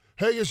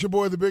Hey, it's your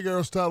boy, the Big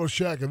Aristotle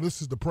Shack, and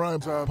this is the Prime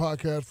Time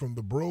Podcast from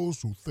the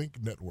Bros Who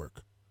Think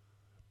Network.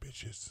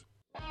 Bitches.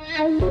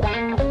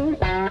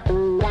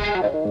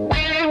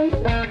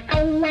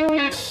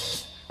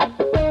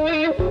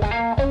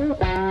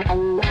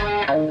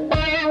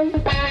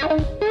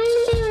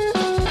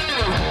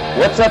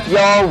 What's up,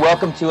 y'all?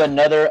 Welcome to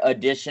another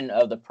edition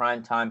of the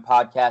Primetime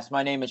Podcast.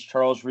 My name is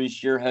Charles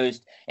Reese, your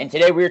host, and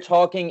today we're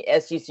talking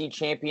SEC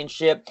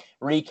Championship,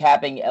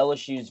 recapping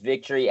LSU's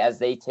victory as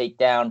they take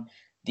down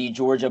the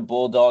Georgia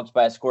Bulldogs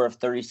by a score of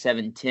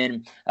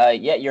 37-10.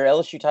 Your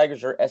LSU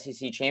Tigers are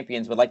SEC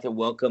champions. Would like to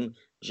welcome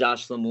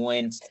Josh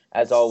Lemoyne.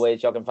 As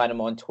always, y'all can find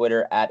him on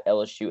Twitter at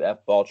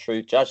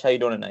LSUFBallTruth. Josh, how you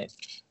doing tonight?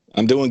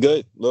 I'm doing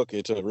good. Look,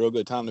 it's a real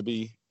good time to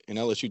be an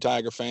LSU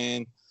Tiger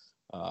fan.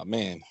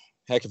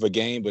 Heck of a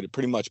game, but it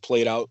pretty much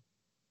played out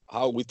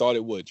how we thought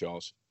it would,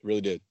 Charles. It really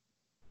did.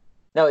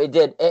 No, it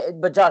did.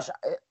 But Josh,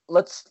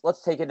 let's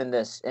take it in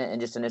this and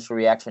just initial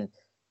reaction.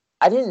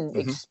 I didn't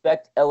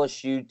expect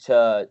LSU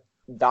to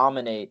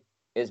dominate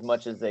as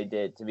much as they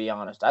did, to be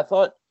honest. I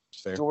thought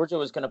Georgia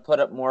was going to put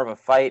up more of a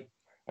fight,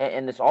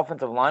 and this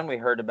offensive line we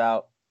heard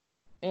about,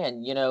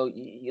 man,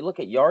 you look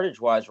at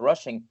yardage-wise,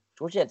 rushing,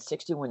 Georgia had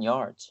 61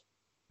 yards.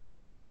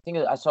 I think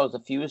I saw it was the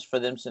fewest for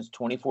them since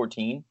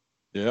 2014.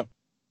 Yeah.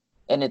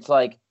 And it's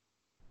like,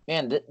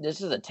 man, this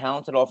is a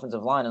talented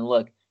offensive line. And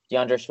look,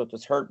 DeAndre Swift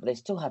was hurt, but they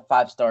still have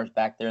 5 stars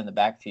back there in the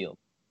backfield.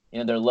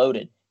 They're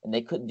loaded, and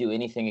they couldn't do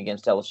anything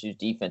against LSU's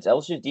defense.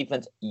 LSU's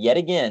defense, yet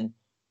again,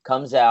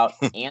 comes out,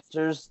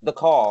 answers the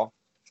call,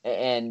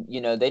 and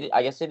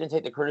I guess they didn't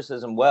take the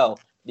criticism well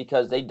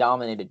because they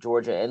dominated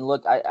Georgia. And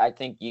look, I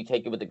think you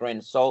take it with a grain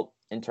of salt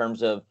in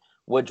terms of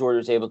what Georgia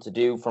was able to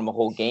do from a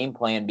whole game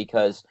plan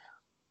because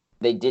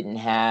they didn't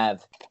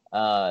have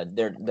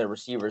their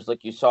receivers.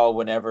 Look, you saw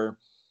whenever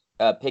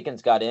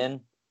Pickens got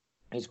in,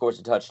 he scores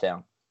a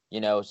touchdown.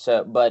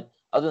 But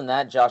other than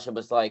that, Josh, it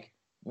was like,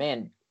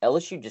 man,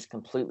 LSU just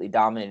completely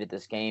dominated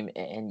this game.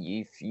 And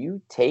if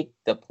you take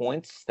the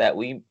points that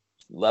we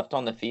left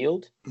on the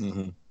field,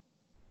 you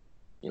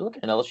look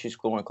at LSU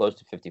scoring close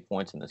to 50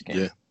 points in this game.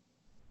 Yeah.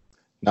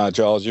 No,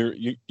 Charles,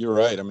 you're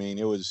right. I mean,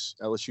 it was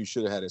LSU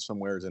should have had it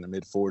somewhere in the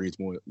mid 40s,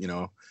 more,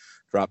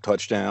 drop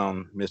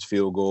touchdown, missed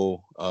field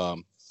goal.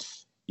 When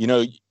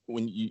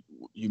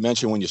you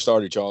mentioned when you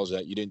started, Charles,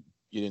 that you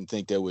didn't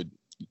think they would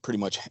pretty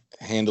much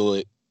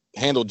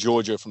handle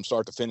Georgia from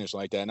start to finish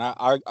like that. And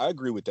I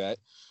agree with that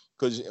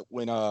because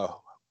when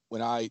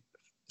I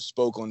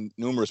spoke on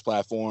numerous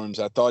platforms,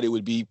 I thought it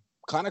would be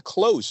kind of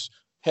close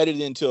headed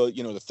into,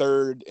 the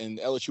third, and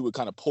LSU would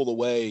kind of pull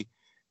away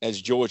as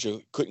Georgia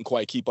couldn't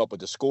quite keep up with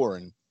the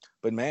scoring.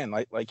 But man,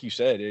 like you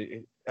said,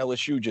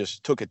 LSU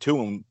just took it to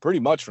them pretty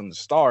much from the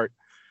start.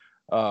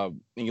 And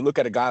you look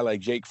at a guy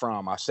like Jake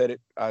Fromm. I said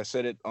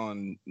it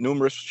on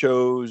numerous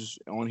shows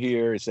on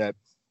here. It's that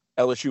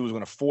LSU was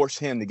going to force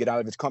him to get out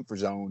of his comfort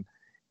zone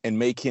and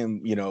make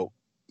him,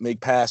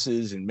 make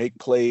passes and make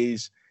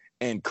plays.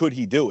 And could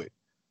he do it?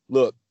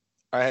 Look,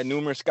 I had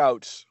numerous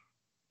scouts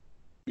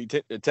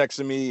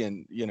texting me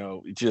and,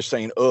 just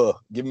saying,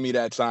 giving me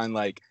that sign.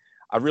 Like,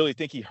 I really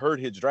think he hurt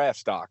his draft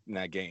stock in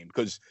that game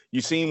because you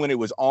seen when it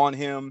was on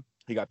him,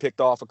 he got picked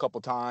off a couple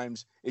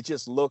times. It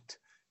didn't look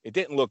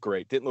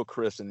great. Didn't look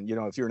crisp. And,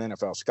 if you're an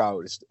NFL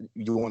scout,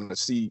 you want to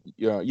see,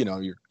 your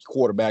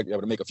quarterback able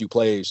to make a few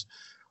plays.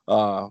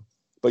 But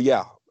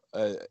yeah,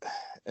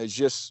 as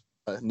just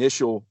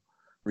initial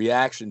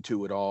reaction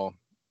to it all,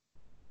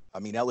 I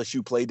mean,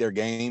 LSU played their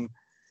game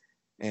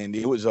and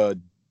it was a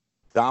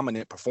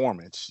dominant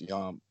performance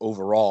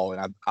overall.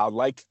 And I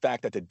like the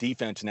fact that the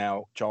defense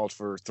now, Charles,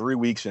 for 3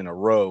 weeks in a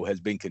row has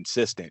been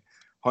consistent.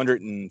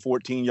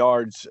 114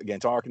 yards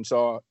against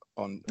Arkansas.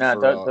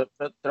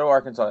 Throw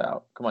Arkansas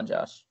out. Come on,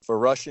 Josh. For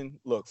rushing,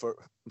 I'm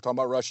talking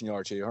about rushing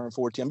yards here,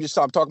 114.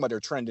 I'm talking about their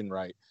trending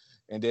right.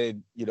 And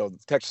then,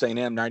 Texas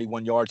A&M,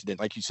 91 yards. Then,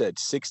 like you said,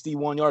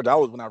 61 yards.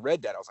 When I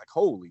read that, I was like,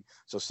 holy.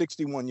 So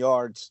 61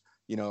 yards,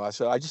 I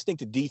just think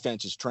the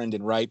defense is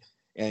trending right.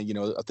 And,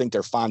 I think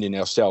they're finding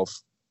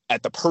themselves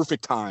at the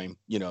perfect time,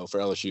 for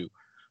LSU.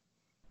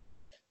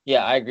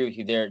 Yeah, I agree with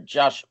you there.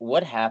 Josh,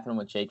 what happened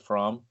with Jake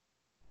Fromm?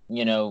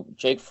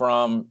 Jake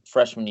Fromm,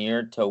 freshman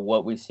year to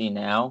what we see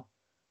now.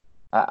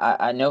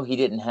 I know he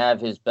didn't have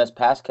his best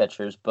pass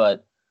catchers,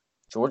 but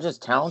Georgia's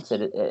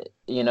talented.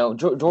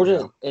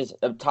 Georgia is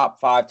a top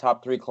 5,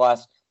 top 3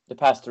 class the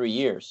past 3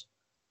 years.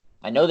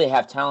 I know they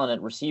have talent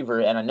at receiver,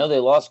 and I know they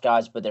lost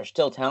guys, but they're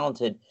still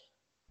talented.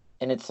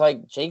 And it's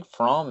like Jake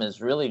Fromm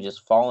is really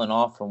just falling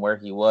off from where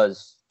he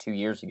was 2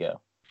 years ago.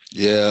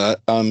 Yeah,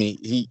 I mean,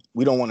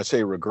 we don't want to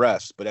say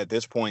regress, but at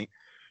this point,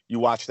 you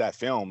watch that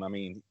film, I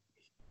mean,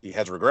 he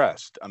has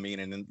regressed. I mean,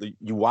 and then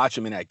you watch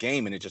him in that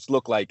game, and it just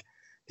looked like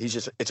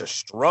it's a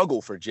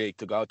struggle for Jake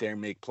to go out there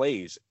and make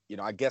plays.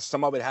 I guess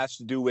some of it has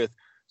to do with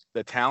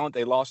the talent.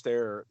 They lost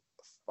their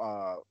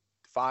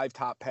 5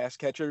 top pass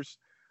catchers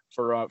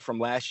from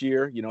last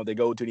year. They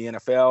go to the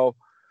NFL.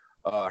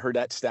 Heard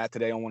that stat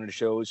today on one of the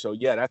shows. So,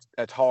 yeah,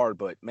 that's hard.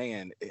 But,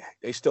 man,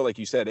 they still, like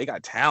you said, they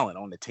got talent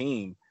on the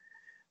team.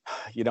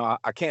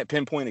 I can't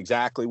pinpoint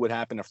exactly what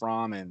happened to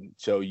Fromm, and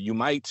so you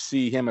might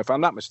see him. If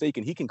I'm not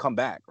mistaken, he can come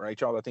back, right,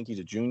 Charles? I think he's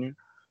a junior,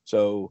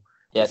 so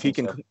Yeah, if he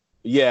can, so.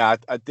 yeah,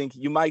 I think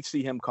you might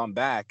see him come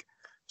back.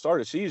 Start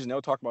of the season,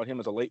 they'll talk about him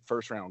as a late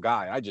first round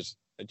guy.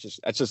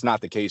 That's just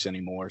not the case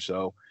anymore.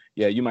 So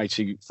yeah, you might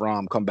see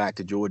Fromm come back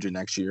to Georgia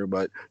next year,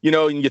 but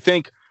and you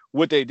think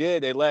what they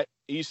did, they let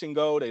Eason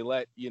go, they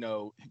let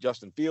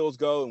Justin Fields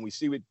go, and we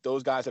see what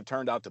those guys have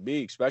turned out to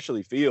be,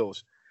 especially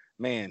Fields.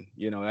 Man,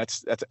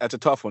 that's a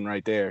tough one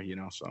right there.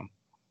 So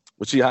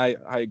we'll see how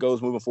it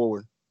goes moving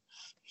forward.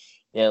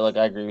 Yeah, look,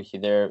 I agree with you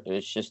there.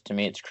 It's just, to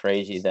me, it's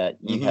crazy that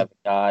you have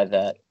a guy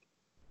that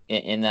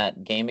in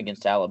that game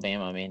against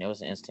Alabama, I mean, it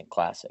was an instant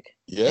classic.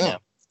 Yeah.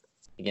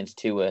 Against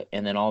Tua,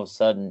 and then all of a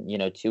sudden,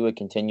 Tua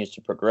continues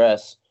to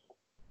progress.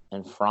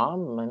 And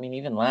Fromm, I mean,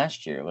 even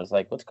last year, it was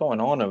like, what's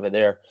going on over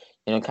there?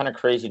 Kind of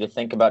crazy to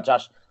think about.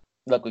 Josh,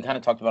 look, we kind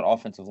of talked about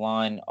offensive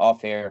line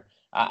off air.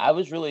 I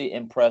was really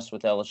impressed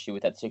with LSU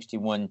with that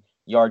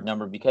 61-yard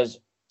number because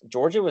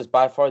Georgia was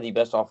by far the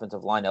best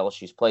offensive line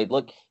LSU's played.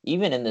 Look,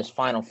 even in this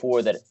Final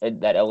Four that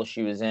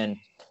LSU is in,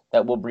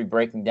 that we'll be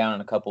breaking down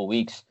in a couple of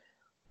weeks,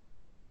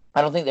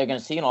 I don't think they're going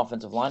to see an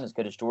offensive line as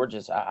good as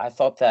Georgia's. I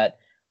thought that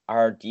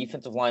our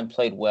defensive line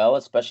played well,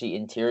 especially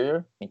interior.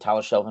 I mean,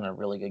 Tyler Shelvin had a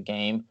really good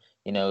game.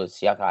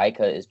 Siaka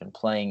Ika has been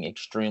playing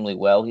extremely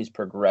well. He's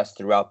progressed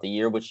throughout the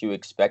year, which you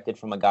expected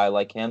from a guy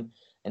like him.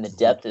 And the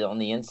depth on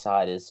the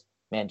inside is,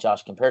 man,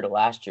 Josh, compared to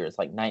last year, it's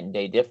like night and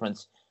day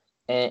difference.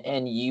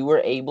 And you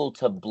were able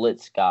to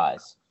blitz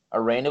guys.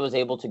 Aranda was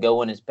able to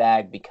go in his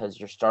bag because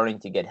you're starting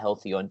to get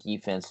healthy on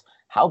defense.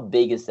 How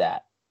big is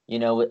that?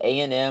 With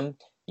A&M,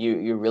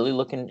 you're really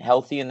looking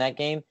healthy in that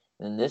game.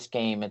 In this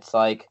game, it's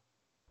like,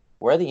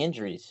 where are the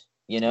injuries?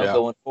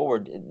 Going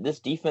forward, this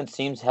defense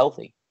seems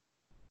healthy.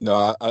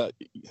 No,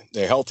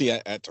 they're healthy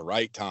at the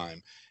right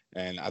time.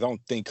 And I don't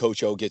think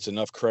Coach O gets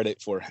enough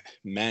credit for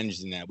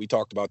managing that. We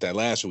talked about that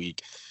last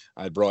week.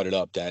 I brought it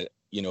up that,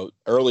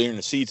 earlier in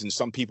the season,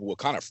 some people were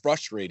kind of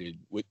frustrated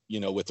with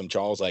them,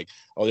 Charles, like,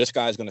 oh, this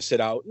guy's going to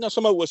sit out. No,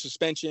 some of it was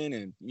suspension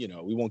and,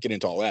 we won't get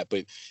into all that,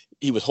 but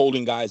he was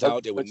holding guys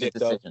out that were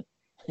nicked up.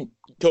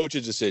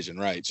 Coach's decision,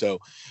 right. So,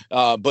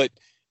 but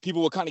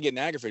people were kind of getting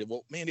aggravated.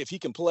 Well, man, if he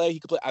can play, he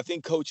could play. I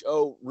think Coach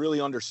O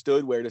really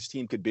understood where this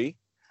team could be.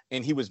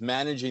 And he was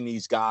managing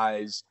these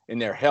guys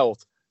and their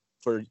health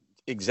for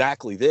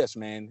exactly this,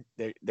 man.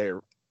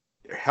 They're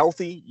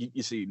healthy.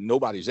 You see,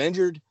 nobody's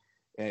injured,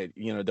 and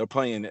they're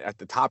playing at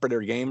the top of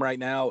their game right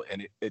now,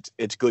 and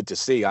it's good to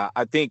see.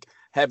 I think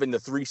having the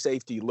 3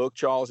 safety look,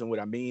 Charles, and what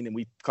I mean, and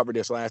we covered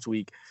this last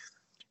week,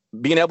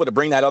 being able to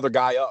bring that other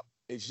guy up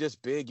is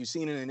just big. You've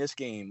seen it in this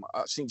game.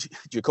 Seen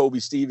Jacoby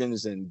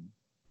Stevens and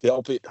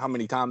Delpit. How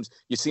many times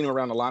you've seen him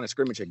around the line of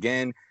scrimmage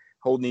again?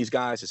 Holding these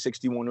guys to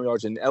 61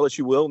 yards, and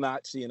LSU will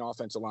not see an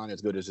offensive line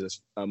as good as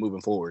this moving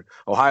forward.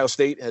 Ohio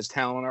State has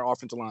talent on their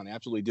offensive line, they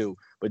absolutely do.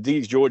 But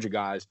these Georgia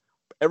guys,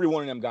 every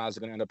one of them guys are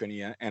going to end up in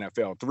the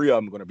NFL. 3 of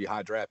them are going to be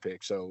high draft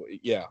picks. So,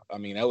 yeah, I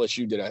mean,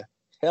 LSU did a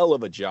hell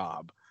of a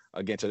job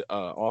against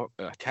a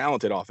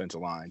talented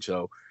offensive line.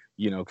 So,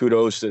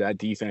 kudos to that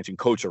defense and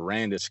Coach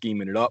Aranda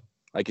scheming it up,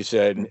 like you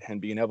said, and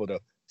being able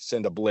to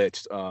send a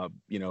blitz.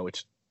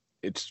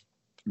 It's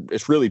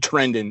really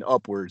trending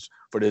upwards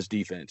for this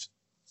defense.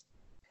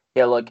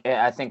 Yeah, look,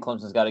 I think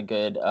Clemson's got a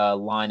good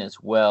line as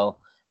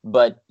well.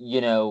 But,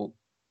 you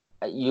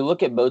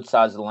look at both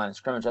sides of the line of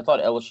scrimmage. I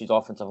thought LSU's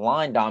offensive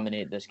line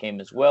dominated this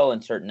game as well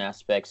in certain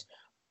aspects.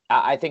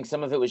 I think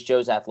some of it was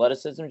Joe's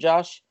athleticism,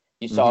 Josh.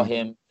 You saw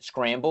him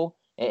scramble.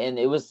 And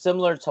it was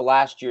similar to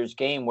last year's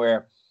game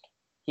where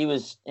he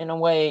was, in a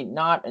way,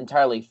 not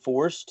entirely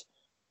forced.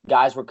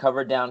 Guys were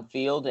covered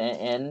downfield,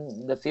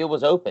 and the field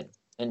was open.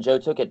 And Joe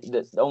took it.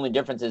 The only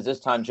difference is this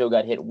time Joe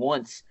got hit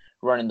once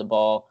running the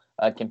ball.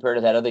 Compared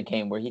to that other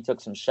game where he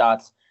took some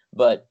shots.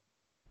 But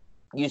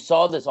you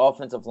saw this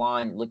offensive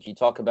line. Look, you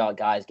talk about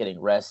guys getting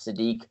rest.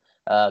 Sadiq,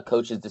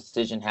 coach's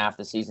decision, half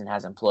the season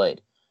hasn't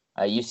played.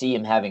 You see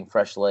him having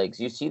fresh legs.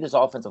 You see this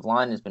offensive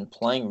line has been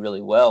playing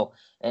really well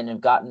and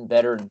have gotten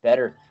better and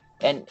better.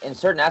 And in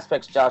certain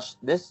aspects, Josh,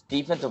 this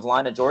defensive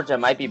line of Georgia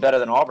might be better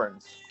than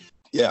Auburn's.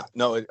 Yeah,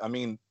 no, I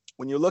mean,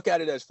 when you look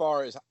at it as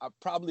far as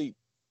probably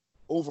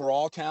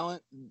overall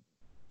talent,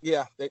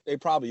 yeah, they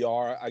probably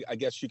are. I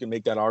guess you can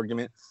make that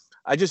argument.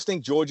 I just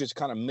think Georgia's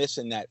kind of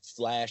missing that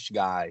flash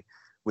guy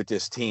with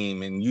this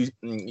team. And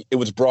it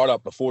was brought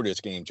up before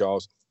this game,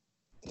 Charles,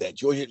 that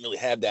Georgia didn't really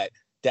have that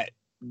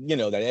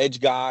edge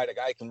guy, the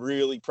guy who can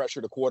really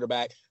pressure the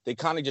quarterback. They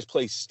kind of just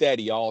play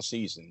steady all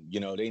season. They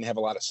didn't have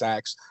a lot of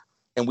sacks.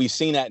 And we've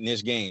seen that in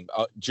this game.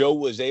 Joe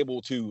was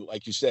able to,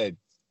 like you said,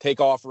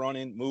 take off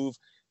running, move.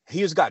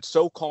 He has got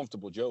so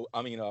comfortable,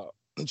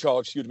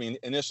 Charles, excuse me,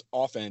 in this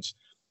offense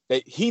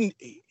that he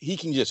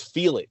can just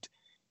feel it.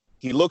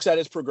 He looks at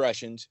his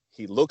progressions.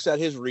 He looks at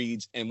his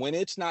reads. And when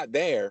it's not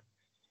there,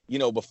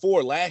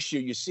 before last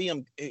year, you see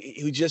him,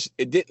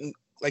 it didn't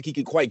like he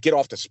could quite get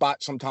off the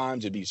spot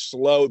sometimes. It'd be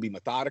slow, it'd be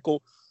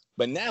methodical.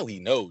 But now he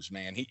knows,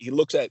 man. He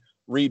looks at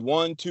read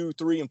 1, 2,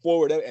 3, and 4,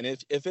 whatever. And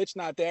if it's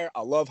not there,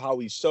 I love how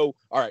he's so,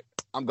 all right,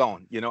 I'm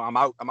going. I'm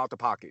out the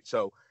pocket.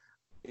 So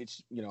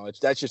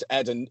that just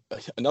adds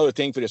another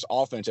thing for this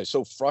offense that's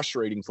so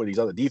frustrating for these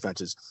other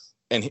defenses.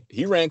 And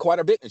he ran quite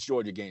a bit in this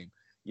Georgia game,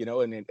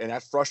 and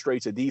that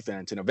frustrates the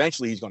defense. And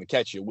eventually he's going to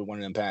catch you with one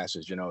of them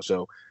passes,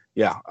 So,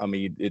 yeah, I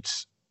mean,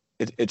 it's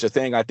a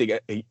thing I think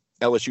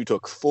LSU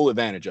took full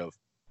advantage of.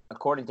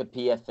 According to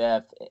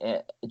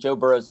PFF, Joe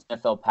Burrow's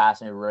NFL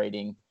passing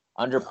rating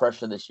under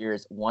pressure this year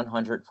is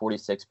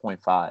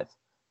 146.5.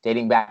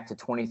 Dating back to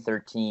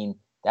 2013,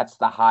 that's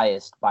the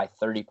highest by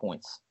 30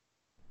 points.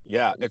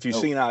 Yeah, if you've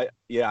seen, I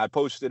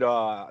posted,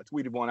 I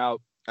tweeted one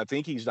out. I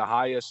think he's the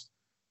highest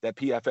that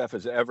PFF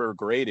has ever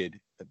graded.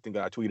 I think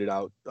I tweeted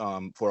out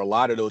for a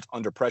lot of those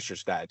under pressure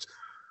stats,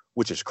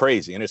 which is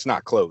crazy, and it's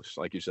not close,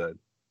 like you said.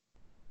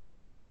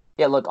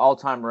 Yeah, look,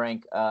 all-time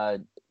rank.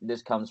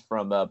 This comes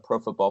from Pro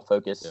Football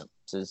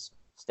Focus's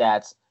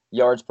stats.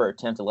 Yards per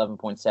attempt,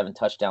 11.7.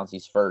 Touchdowns,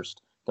 he's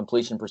first.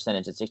 Completion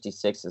percentage at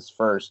 66 is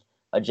first.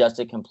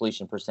 Adjusted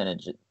completion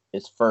percentage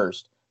is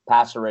first.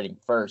 Passer rating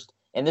first.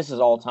 And this is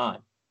all-time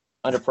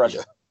under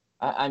pressure.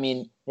 Yeah. I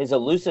mean, his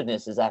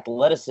elusiveness, his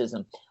athleticism.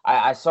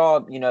 I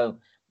saw,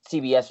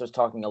 CBS was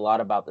talking a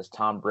lot about this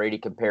Tom Brady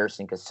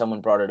comparison because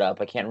someone brought it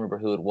up. I can't remember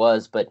who it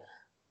was, but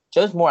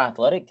Joe's more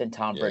athletic than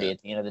Tom Brady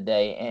at the end of the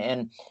day.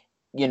 And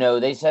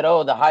they said,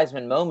 oh, the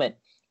Heisman moment.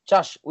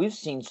 Josh, we've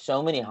seen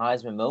so many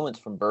Heisman moments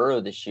from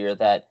Burrow this year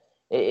that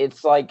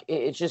it's like,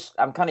 it's just,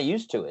 I'm kind of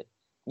used to it.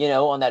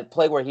 On that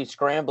play where he's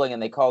scrambling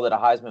and they called it a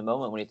Heisman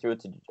moment when he threw it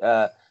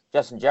to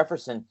Justin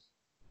Jefferson.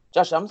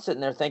 Josh, I'm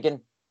sitting there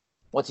thinking,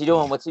 what's he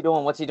doing? What's he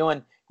doing? What's he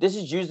doing? This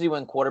is usually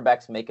when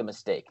quarterbacks make a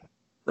mistake.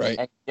 Right.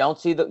 And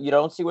you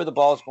don't see where the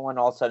ball is going,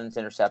 all of a sudden it's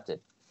intercepted.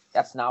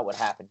 That's not what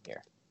happened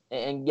here.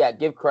 And yeah,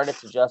 give credit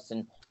to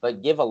Justin,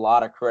 but give a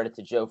lot of credit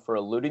to Joe for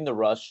eluding the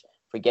rush,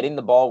 for getting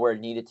the ball where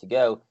it needed to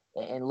go.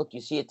 And look,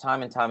 you see it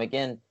time and time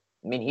again.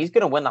 I mean, he's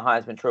going to win the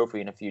Heisman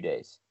Trophy in a few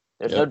days.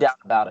 There's no doubt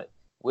about it.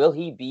 Will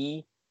he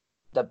be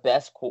the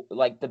best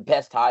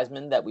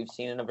Heisman that we've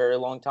seen in a very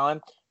long time?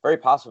 Very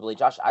possibly.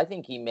 Josh, I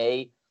think he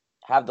may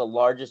have the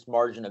largest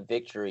margin of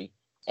victory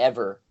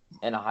ever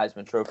in a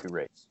Heisman Trophy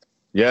race.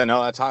 Yeah,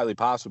 no, that's highly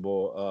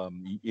possible.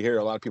 You hear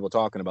a lot of people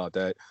talking about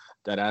that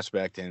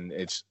aspect, and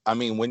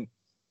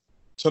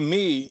to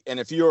me, and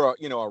if you're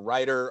a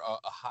writer,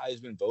 a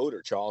Heisman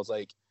voter, Charles,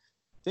 like,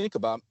 think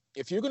about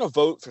if you're going to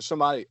vote for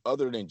somebody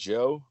other than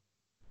Joe,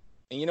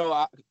 and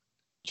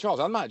Charles,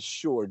 I'm not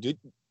sure. Do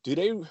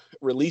they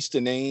release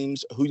the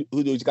names who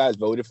those guys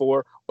voted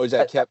for, or is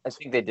that kept? I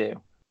think they do.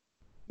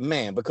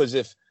 Man, because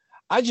if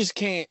I just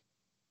can't,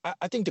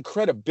 I think the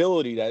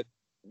credibility that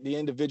the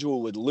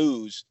individual would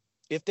lose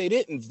if they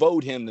didn't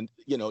vote him,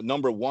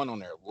 number one on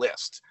their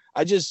list.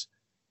 He's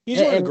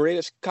one of the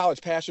greatest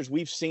college passers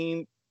we've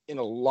seen in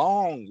a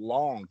long,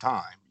 long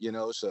time,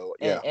 so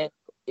yeah. And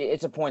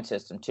it's a point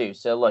system too.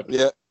 So look,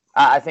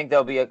 I think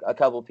there'll be a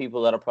couple of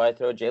people that'll probably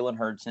throw Jalen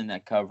Hurts in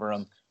that cover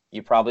him.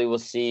 You probably will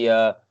see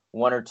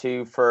one or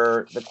two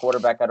for the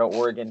quarterback out of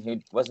Oregon who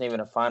wasn't even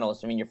a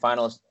finalist. I mean, your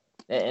finalist,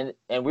 and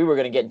we were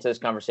going to get into this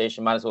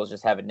conversation, might as well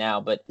just have it now,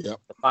 but the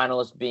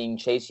finalists being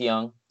Chase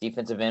Young,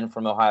 defensive end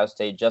from Ohio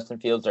State, Justin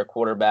Fields, their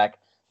quarterback,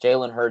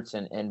 Jalen Hurts,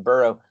 and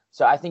Burrow.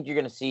 So I think you're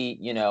going to see,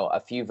 a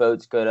few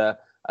votes go to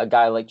a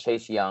guy like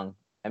Chase Young.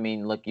 I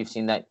mean, look, you've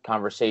seen that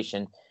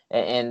conversation.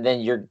 And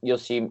then you'll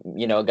see,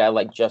 a guy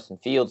like Justin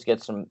Fields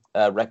get some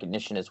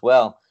recognition as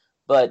well.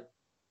 But,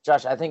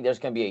 Josh, I think there's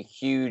going to be a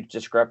huge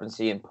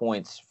discrepancy in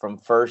points from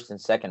first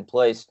and second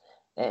place.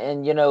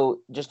 And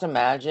just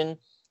imagine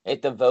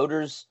if the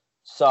voters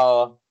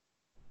saw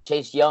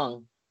Chase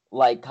Young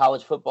like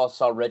college football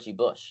saw Reggie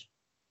Bush.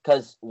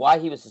 Because why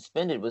he was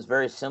suspended was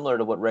very similar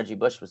to what Reggie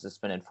Bush was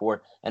suspended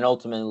for and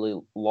ultimately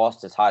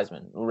lost his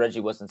Heisman. Reggie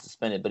wasn't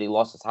suspended, but he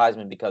lost his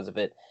Heisman because of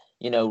it,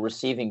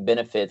 receiving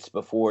benefits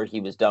before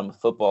he was done with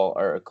football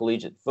or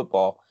collegiate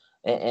football.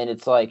 And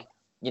it's like,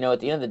 at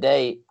the end of the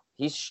day,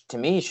 he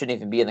shouldn't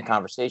even be in the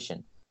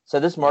conversation. So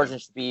this margin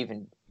should be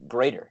even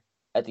greater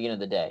at the end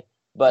of the day.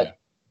 But,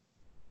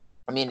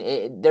 I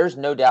mean, there's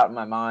no doubt in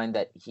my mind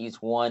that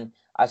he's won.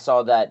 I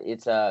saw that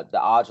it's the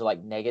odds are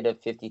like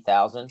negative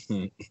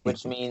 50,000,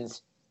 which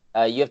means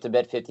you have to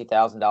bet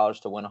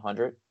 $50,000 to win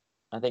 100.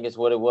 I think is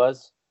what it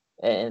was.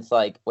 And it's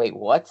like, wait,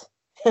 what?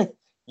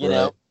 you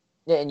know?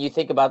 And you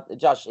think about,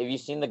 Josh, have you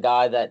seen the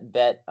guy that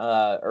bet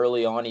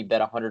early on, he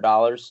bet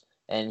 $100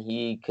 and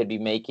he could be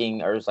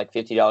making, or it's like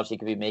 $50, he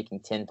could be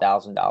making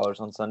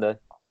 $10,000 on Sunday?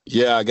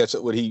 Yeah, I guess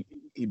what he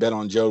bet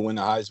on Joe to win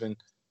the Heisman.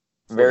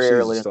 Very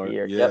early in the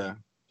year. Yeah.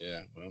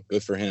 Yeah, well,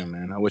 good for him,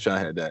 man. I wish I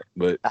had that,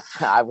 but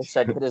I wish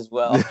I could as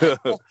well.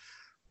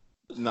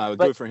 No,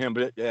 good for him,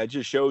 but it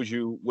just shows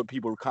you what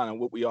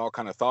we all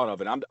kind of thought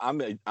of it.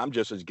 I'm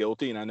just as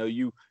guilty, and I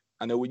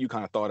know what you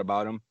kind of thought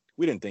about him.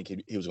 We didn't think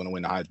he was going to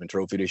win the Heisman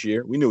Trophy this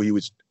year. We knew he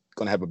was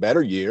going to have a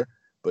better year,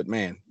 but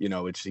man,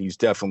 he's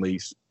definitely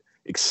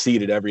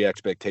exceeded every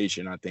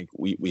expectation I think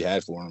we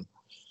had for him.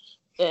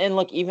 And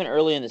look, even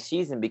early in the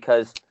season,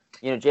 because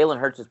Jalen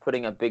Hurts is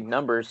putting up big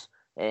numbers.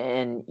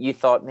 and you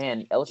thought,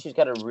 man, LSU's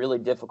got a really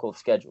difficult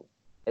schedule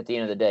at the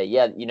end of the day.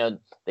 Yeah,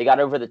 they got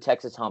over the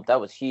Texas hump.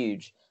 That was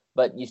huge.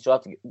 But you still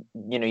have to,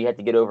 you had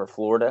to get over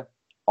Florida,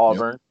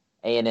 Auburn,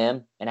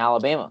 A&M, and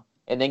Alabama,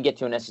 and then get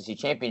to an SEC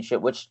championship,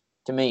 which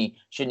to me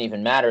shouldn't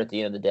even matter at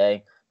the end of the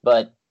day.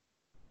 But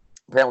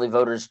apparently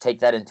voters take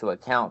that into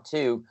account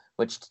too,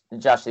 which,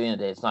 Josh, at the end of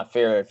the day, it's not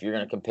fair if you're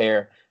going to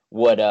compare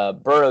what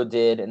Burrow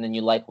did and then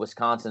you like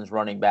Wisconsin's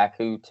running back,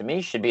 who to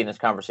me should be in this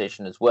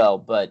conversation as well.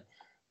 But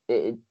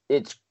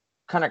it's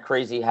kind of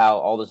crazy how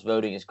all this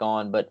voting is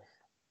gone. But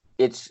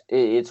it's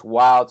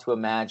wild to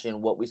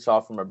imagine what we saw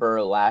from a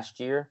Burrow last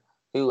year,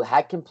 who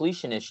had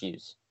completion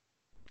issues,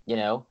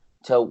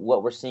 to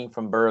what we're seeing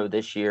from Burrow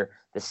this year.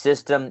 The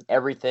system,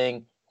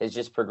 everything has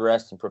just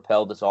progressed and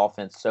propelled this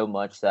offense so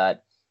much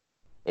that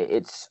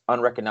it's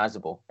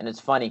unrecognizable. And it's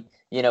funny,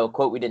 a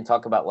quote we didn't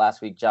talk about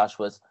last week, Josh,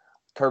 was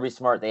Kirby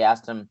Smart. They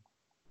asked him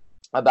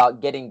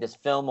about getting this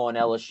film on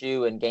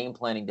LSU and game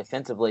planning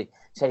defensively.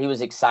 He said he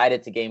was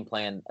excited to game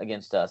plan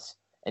against us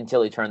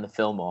until he turned the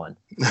film on.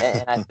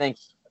 And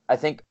I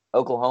think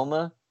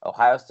Oklahoma,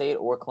 Ohio State,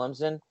 or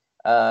Clemson,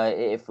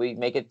 if we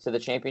make it to the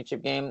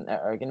championship game,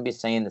 are going to be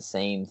saying the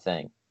same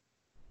thing.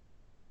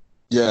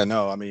 Yeah,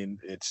 no, I mean,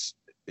 it's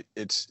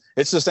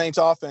the Saints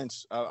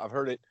offense. I've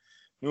heard it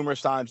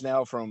numerous times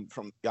now from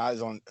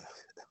guys on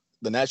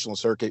the national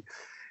circuit.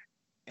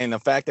 And the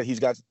fact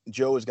that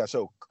Joe has got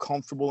so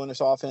comfortable in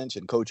this offense,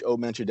 and Coach O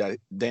mentioned that,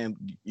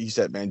 he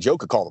said, man, Joe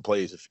could call the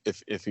plays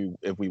if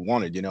we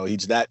wanted,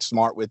 he's that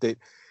smart with it.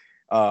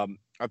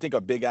 I think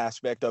a big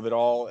aspect of it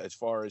all, as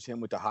far as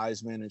him with the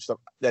Heisman and stuff,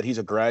 that he's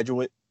a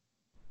graduate,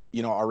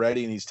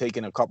 already, and he's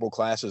taken a couple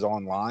classes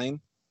online.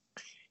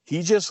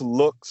 He just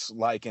looks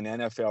like an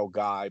NFL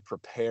guy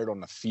prepared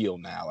on the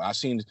field now. I've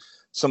seen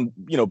some,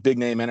 big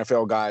name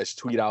NFL guys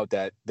tweet out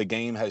that the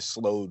game has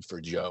slowed for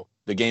Joe.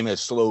 The game has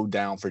slowed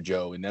down for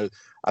Joe. And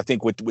I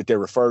think what they're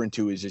referring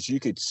to is just, you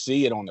could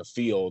see it on the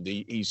field.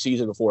 He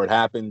sees it before it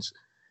happens.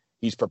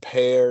 He's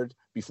prepared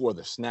before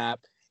the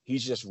snap.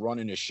 He's just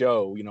running the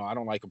show. I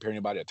don't like comparing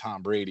anybody to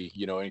Tom Brady,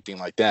 anything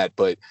like that.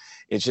 But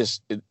it's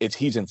just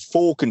he's in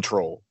full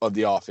control of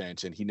the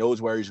offense, and he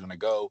knows where he's going to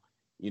go.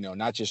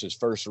 Not just his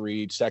first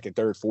read, second,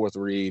 third, fourth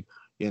read.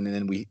 And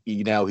then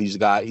he's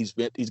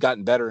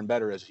gotten better and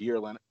better as the year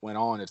went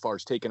on as far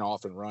as taking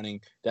off and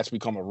running. That's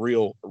become a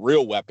real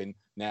weapon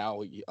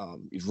now.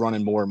 He's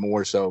running more and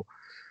more. So,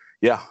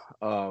 yeah,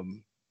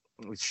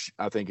 which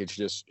I think it's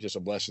just a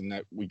blessing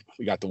that we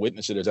got to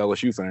witness it as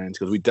LSU fans,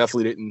 because we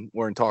definitely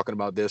weren't talking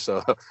about this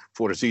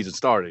before the season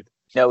started.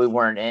 No, we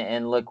weren't.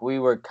 And look, we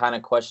were kind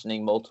of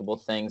questioning multiple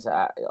things.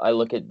 I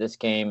look at this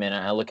game and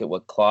I look at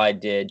what Clyde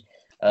did.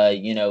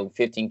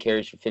 15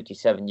 carries for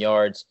 57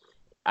 yards.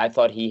 I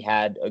thought he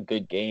had a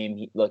good game.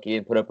 He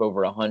didn't put up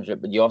over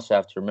 100, but you also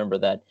have to remember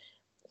that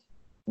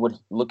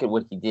look at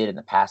what he did in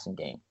the passing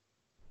game.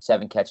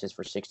 7 catches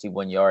for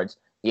 61 yards.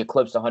 He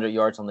eclipsed 100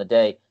 yards on the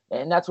day.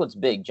 And that's what's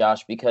big,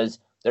 Josh, because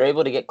they're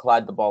able to get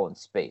Clyde the ball in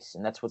space.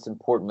 And that's what's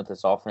important with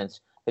this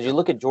offense. As you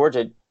look at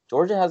Georgia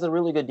has a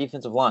really good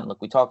defensive line.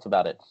 Look, we talked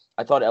about it.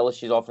 I thought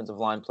LSU's offensive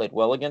line played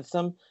well against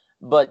them,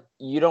 but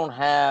you don't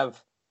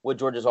have what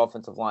Georgia's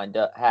offensive line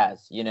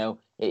has.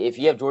 If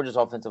you have Georgia's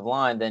offensive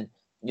line, then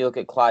you look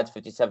at Clyde's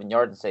 57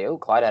 yards and say, oh,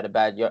 Clyde had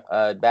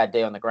a bad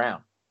day on the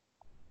ground.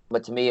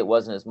 But to me, it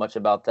wasn't as much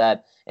about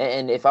that.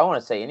 And if I want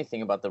to say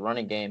anything about the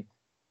running game,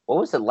 what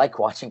was it like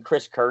watching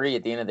Chris Curry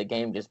at the end of the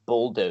game just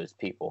bulldoze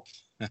people?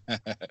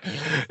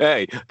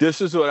 Hey,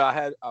 this is what I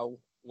had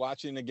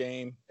watching the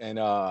game, and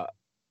I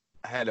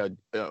had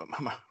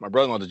my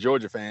brother-in-law's a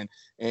Georgia fan,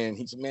 and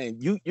he said, man,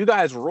 you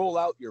guys roll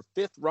out your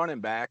 5th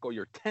running back or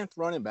your 10th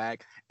running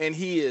back, and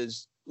he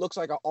looks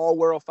like an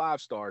all-world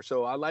 5-star.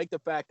 So I like the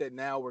fact that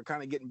now we're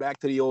kind of getting back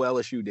to the old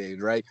LSU days,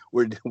 right?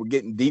 We're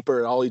getting deeper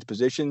at all these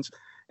positions,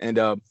 and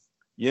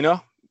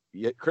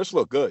Chris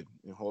looked good.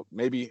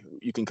 Maybe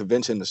you can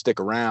convince him to stick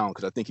around,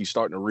 because I think he's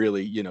starting to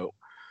really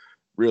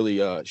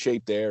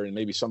shape there, and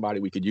maybe somebody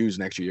we could use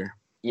next year.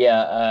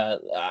 Yeah,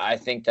 I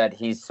think that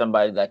he's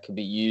somebody that could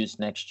be used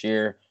next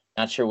year.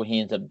 Not sure what he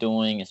ends up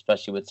doing,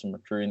 especially with some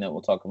recruiting that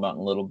we'll talk about in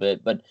a little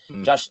bit. But,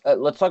 Josh,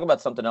 let's talk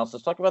about something else.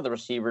 Let's talk about the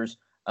receivers.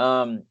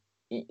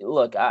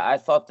 Look, I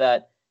thought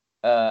that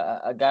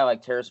a guy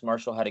like Terrace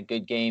Marshall had a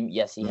good game.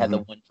 Yes, he had the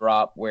one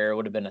drop where it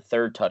would have been a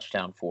 3rd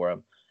touchdown for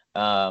him.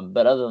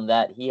 But other than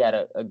that, he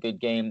had a good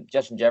game.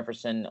 Justin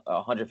Jefferson,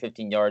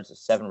 115 yards,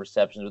 7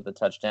 receptions with a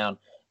touchdown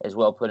as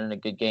well, put in a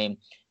good game.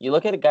 You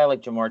look at a guy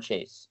like Jamar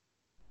Chase.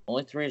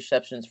 Only 3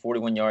 receptions,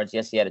 41 yards.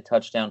 Yes, he had a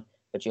touchdown,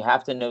 but you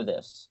have to know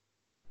this.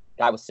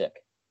 Guy was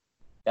sick.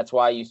 That's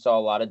why you saw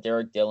a lot of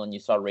Derek Dillon. You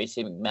saw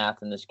Racey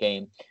McMath in this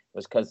game. It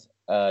was because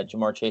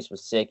Jamar Chase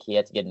was sick. He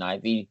had to get an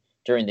IV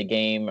during the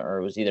game, or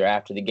it was either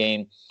after the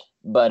game.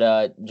 But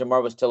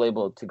Jamar was still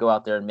able to go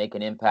out there and make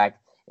an impact.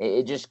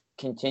 It just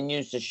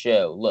continues to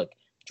show. Look,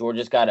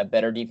 Georgia's got a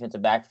better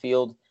defensive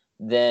backfield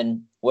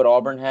than what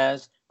Auburn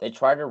has. They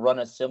tried to run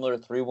a similar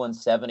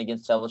 3-1-7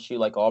 against LSU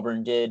like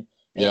Auburn did.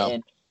 Yeah.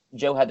 And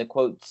Joe had the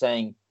quote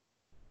saying,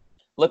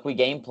 look, we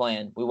game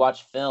plan. We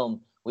watch film.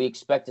 we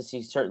expect to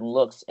see certain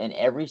looks, and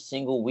every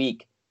single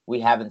week we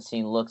haven't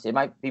seen looks. It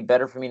might be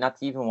better for me not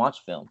to even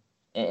watch film.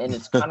 And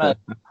it's kind of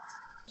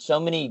so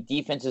many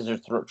defenses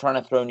are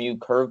trying to throw new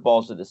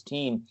curveballs at this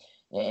team.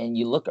 And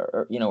you look,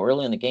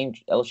 early in the game,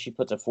 LSU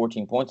puts up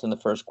 14 points in the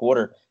first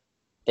quarter.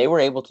 They were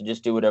able to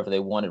just do whatever they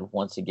wanted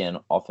once again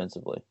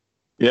offensively.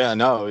 Yeah,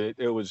 no,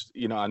 it was,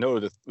 I know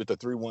with the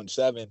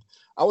 3-1-7,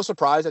 I was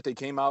surprised that they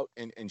came out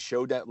and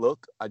showed that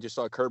look. I just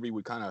thought Kirby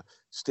would kind of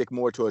stick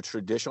more to a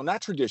traditional,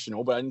 not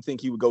traditional, but I didn't think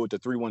he would go with the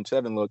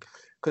 3-1-7 look,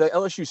 because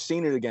LSU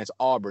seen it against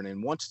Auburn.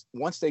 And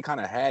once they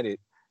kind of had it,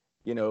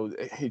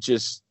 it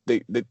just,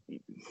 they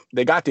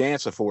got the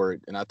answer for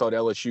it. And I thought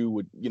LSU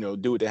would,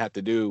 do what they have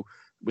to do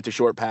with the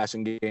short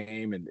passing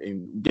game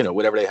and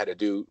whatever they had to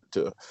do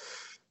to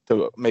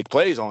make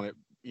plays on it.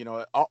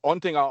 One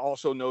thing I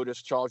also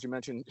noticed, Charles, you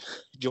mentioned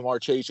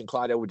Ja'Marr Chase and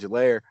Clyde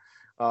Edwards-Helaire.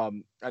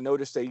 I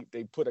noticed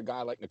they put a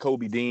guy like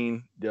Nakobe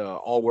Dean, the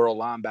all-world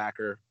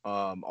linebacker,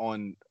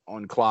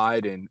 on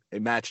Clyde, and they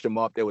matched him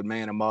up. They would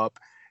man him up.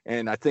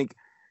 And I think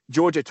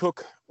Georgia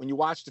when you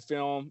watch the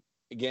film,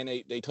 again,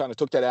 they kind of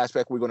took that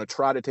aspect. We're going to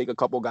try to take a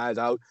couple guys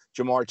out.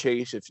 Ja'Marr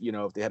Chase, if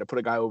they had to put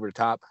a guy over the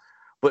top.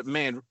 But,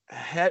 man,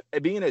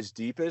 being as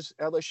deep as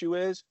LSU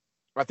is,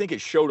 I think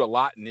it showed a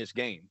lot in this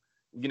game.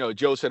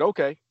 Joe said,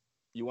 okay,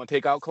 you want to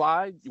take out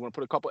Clyde? You want to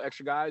put a couple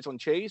extra guys on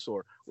Chase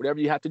or whatever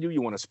you have to do?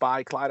 You want to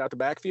spy Clyde out the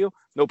backfield?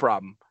 No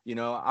problem.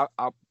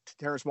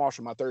 Terrence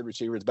Marshall, my third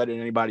receiver, is better than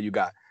anybody you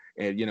got.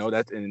 And,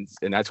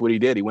 and that's what he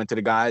did. He went to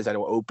the guys that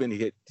were open. He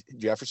hit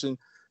Jefferson.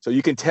 So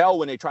you can tell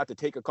when they tried to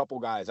take a couple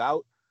guys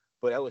out,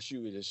 but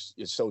LSU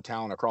is so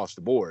talented across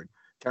the board.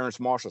 Terrence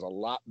Marshall's a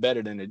lot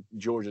better than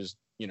Georgia's,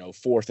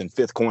 fourth and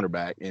fifth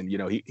cornerback. And,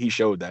 he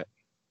showed that.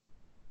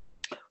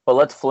 Well,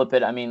 let's flip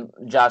it. I mean,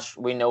 Josh,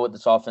 we know what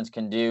this offense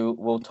can do.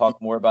 We'll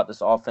talk more about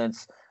this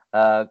offense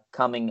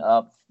coming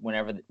up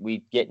whenever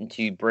we get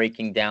into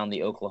breaking down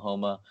the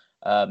Oklahoma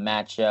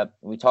matchup.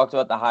 We talked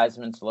about the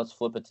Heisman, so let's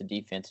flip it to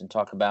defense and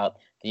talk about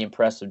the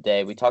impressive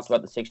day. We talked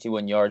about the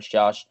 61 yards,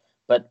 Josh,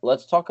 but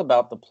let's talk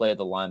about the play of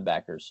the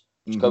linebackers.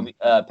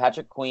 Mm-hmm.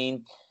 Patrick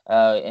Queen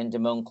and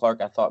Damone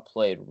Clark, I thought,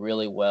 played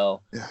really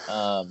well.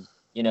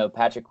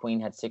 Patrick Queen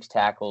had 6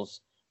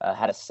 tackles.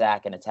 Had a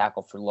sack and a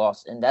tackle for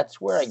loss. And that's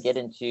where I get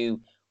into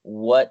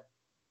what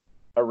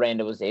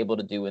Aranda was able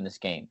to do in this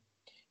game.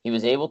 He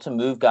was able to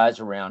move guys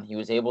around. He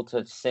was able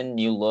to send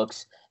new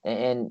looks.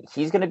 And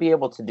he's going to be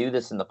able to do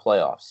this in the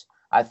playoffs.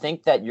 I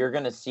think that you're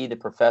going to see the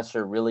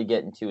professor really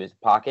get into his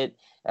pocket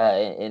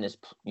in his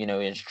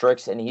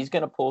tricks. And he's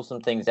going to pull some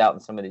things out in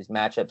some of these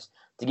matchups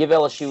to give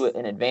LSU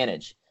an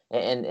advantage.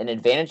 And an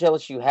advantage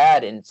LSU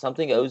had, and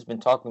something O's been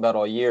talking about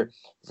all year,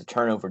 is a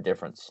turnover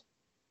difference.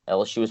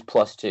 LSU was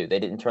 +2. They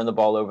didn't turn the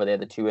ball over. They had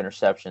the 2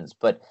 interceptions.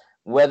 But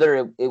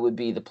whether it would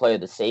be the play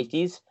of the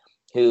safeties,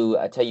 who,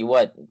 I tell you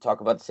what, talk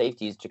about the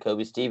safeties,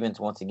 Jacoby Stevens,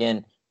 once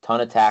again, ton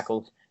of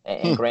tackles.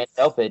 And Grant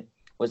Delpit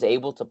was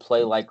able to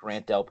play like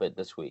Grant Delpit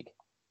this week.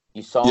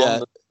 You saw him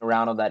moving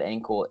around on that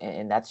ankle,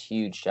 and that's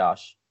huge,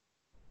 Josh.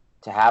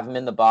 To have him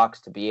in the box,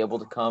 to be able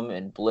to come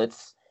and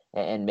blitz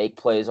and make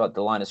plays at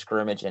the line of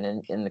scrimmage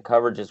and in the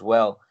coverage as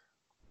well.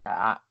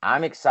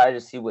 I'm excited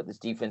to see what this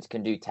defense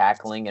can do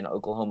tackling an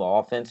Oklahoma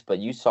offense, but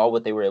you saw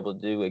what they were able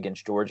to do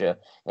against Georgia.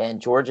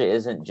 And Georgia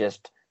isn't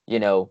just,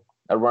 a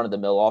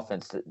run-of-the-mill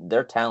offense.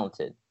 They're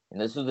talented.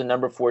 And this was the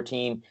number 4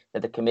 team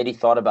that the committee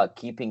thought about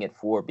keeping it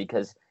for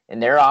because in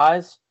their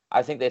eyes,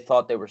 I think they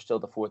thought they were still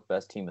the 4th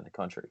best team in the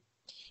country.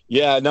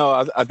 Yeah,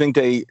 no, I think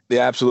they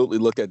absolutely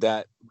looked at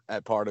that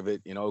at part of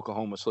it.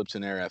 Oklahoma slips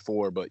in there at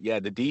 4. But,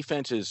 yeah, the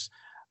defense is –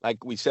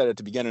 like we said at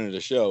the beginning of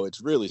the show, it's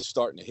really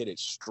starting to hit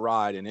its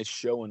stride, and it's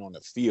showing on the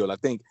field. I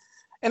think,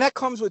 and that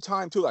comes with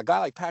time, too. A guy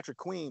like Patrick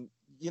Queen,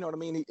 you know what I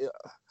mean?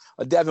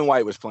 Devin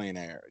White was playing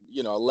there,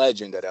 a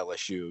legend at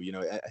LSU.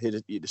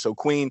 So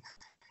Queen,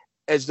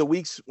 as the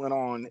weeks went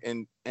on,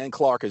 and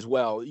Clark as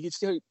well, you can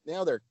see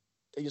now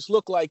they just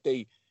look like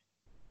they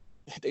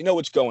know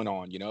what's going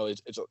on.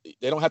 It's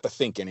they don't have to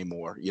think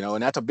anymore.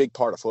 And that's a big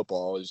part of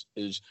football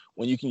is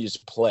when you can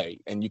just play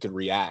and you can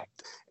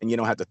react and you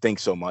don't have to think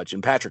so much.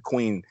 And Patrick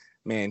Queen,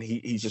 man,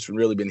 he's just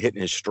really been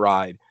hitting his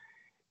stride.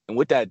 And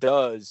what that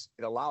does,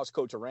 it allows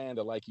Coach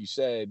Aranda, like you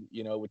said,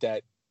 with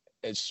that,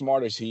 as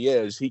smart as he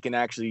is, he can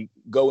actually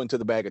go into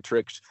the bag of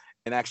tricks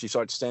and actually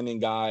start sending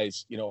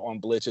guys, on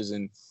blitzes.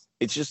 And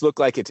it's just looked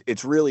like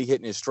it's really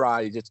hitting his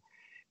stride.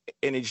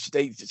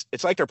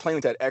 It's like they're playing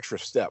with that extra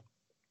step.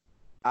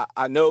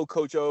 I know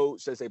Coach O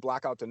says they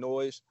block out the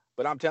noise,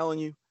 but I'm telling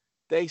you,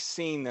 they've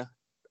seen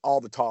all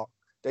the talk.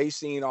 They've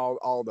seen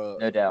all the,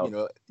 no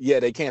doubt.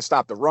 They can't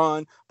stop the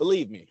run.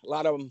 Believe me, a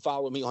lot of them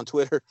follow me on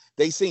Twitter.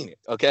 They've seen it,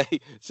 okay?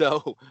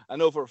 So I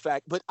know for a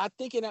fact. But I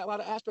think in a lot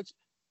of aspects,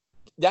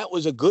 that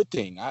was a good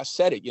thing. I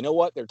said it. You know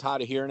what? They're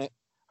tired of hearing it.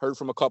 Heard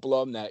from a couple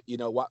of them that,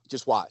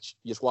 just watch.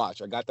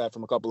 I got that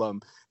from a couple of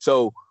them.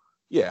 So,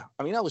 yeah,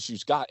 I mean,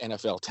 LSU's got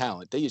NFL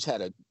talent. They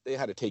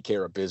had to take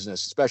care of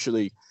business,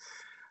 especially –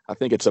 I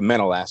think it's a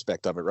mental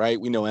aspect of it, right?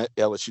 We know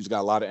LSU's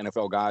got a lot of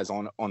NFL guys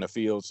on the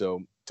field.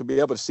 So to be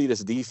able to see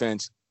this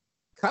defense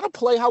kind of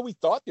play how we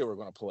thought they were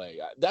going to play.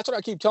 That's what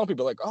I keep telling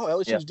people, like, oh,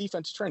 LSU's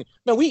defense is training.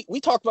 Man,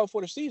 we talked about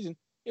for the season,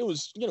 it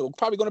was,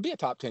 probably going to be a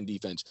top 10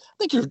 defense.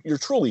 I think you're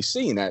truly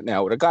seeing that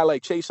now. With a guy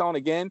like Chason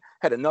again,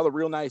 had another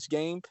real nice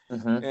game.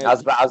 Mm-hmm. And, I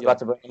was about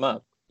to bring him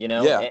up,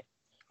 Yeah.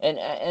 And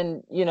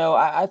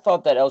I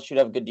thought that LSU would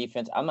have a good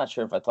defense. I'm not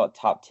sure if I thought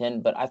top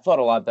 10, but I thought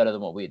a lot better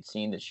than what we had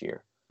seen this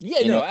year.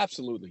 Yeah,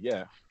 absolutely,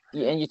 yeah.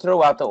 And you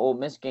throw out the Ole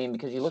Miss game,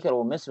 because you look at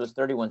Ole Miss, it was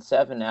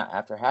 31-7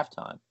 after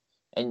halftime.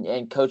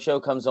 And Coach O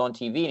comes on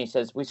TV and he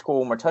says, we score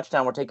one more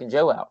touchdown, we're taking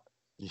Joe out.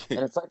 And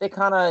it's like they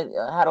kind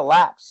of had a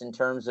lapse in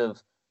terms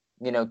of,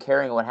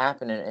 carrying what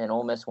happened. And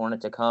Ole Miss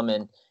wanted to come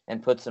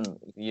and put some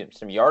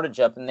yardage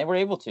up, and they were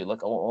able to.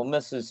 Look, Ole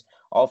Miss's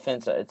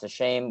offense, it's a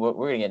shame. We're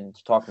going to get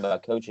into talking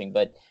about coaching,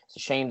 but it's a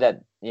shame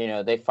that,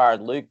 they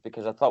fired Luke,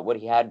 because I thought what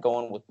he had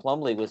going with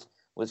Plumlee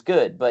was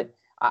good. But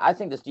I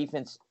think this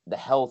defense, the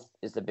health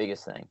is the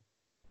biggest thing.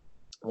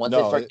 Once they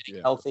start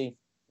getting healthy,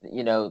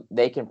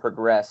 they can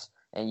progress.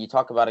 And you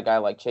talk about a guy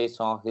like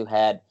Chason, who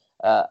had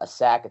a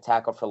sack, a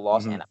tackle for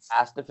loss, and a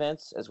pass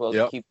defense, as well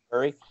as QB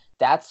hurry.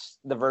 That's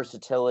the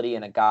versatility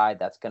in a guy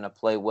that's going to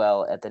play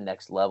well at the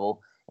next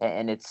level.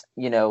 And it's,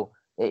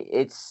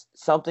 it's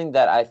something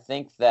that I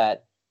think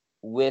that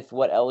with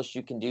what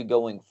LSU can do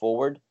going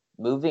forward,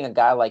 moving a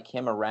guy like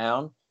him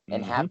around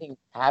and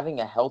having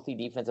a healthy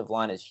defensive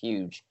line is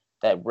huge.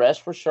 That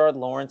rest Rashard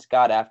Lawrence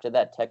got after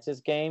that Texas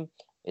game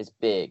is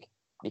big,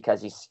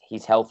 because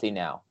he's healthy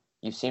now.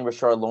 You've seen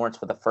Rashard Lawrence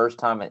for the first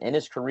time in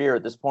his career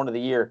at this point of the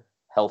year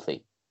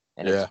healthy.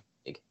 And it's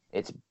big.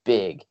 It's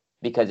big,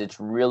 because it's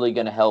really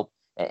going to help.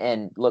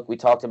 And look, we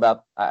talked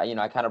about, I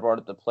kind of brought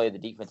up the play of the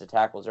defensive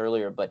tackles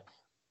earlier, but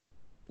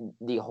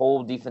the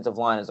whole defensive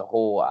line as a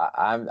whole,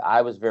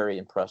 I was very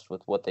impressed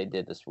with what they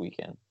did this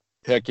weekend.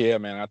 Heck yeah,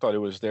 man. I thought it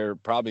was their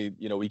probably,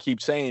 we keep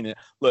saying it,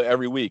 look,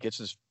 every week. It's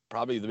just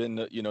probably been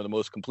the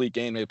most complete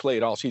game they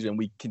played all season.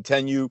 We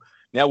continue.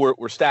 Now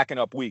we're stacking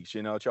up weeks,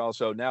 Charles.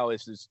 So now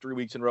it's 3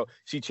 weeks in a row.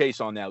 See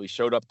Chase on now. He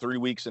showed up 3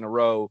 weeks in a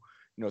row,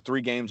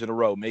 3 games in a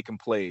row, making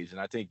plays.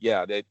 And I think,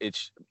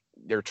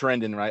 they're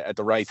trending right at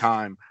the right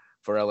time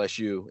for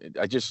LSU.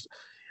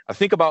 I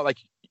think about, like,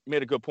 you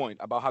made a good point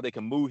about how they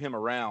can move him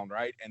around,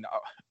 right? And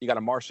you got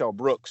a Marcel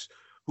Brooks,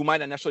 who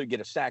might not necessarily get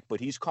a sack, but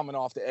he's coming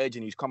off the edge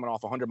and he's coming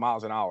off 100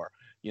 miles an hour,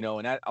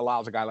 and that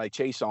allows a guy like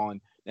Chase on.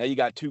 Now you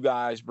got 2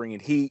 guys bringing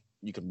heat.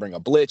 You can bring a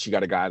blitz. You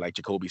got a guy like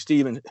Jacoby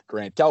Stevens,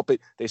 Grant Delpit.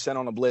 They sent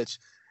on a blitz.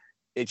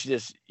 It's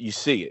just, you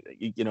see it.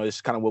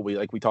 It's kind of what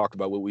we talked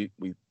about, what we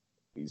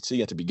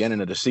see at the beginning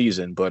of the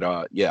season. But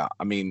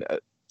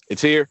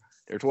it's here.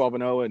 They're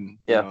 12-0, and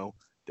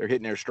they're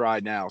hitting their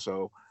stride now.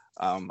 So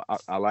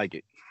I like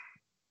it.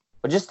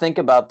 But just think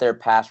about their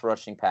pass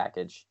rushing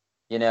package.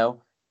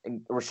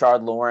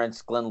 Rashard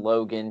Lawrence, Glenn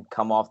Logan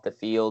come off the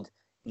field,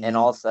 and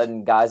all of a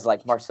sudden guys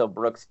like Marcel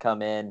Brooks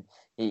come in.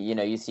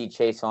 You see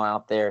Chase on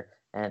out there,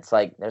 and it's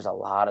like there's a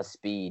lot of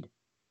speed.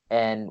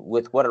 And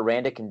with what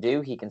Aranda can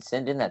do, he can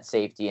send in that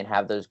safety and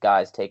have those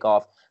guys take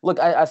off. Look,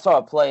 I saw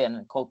a play,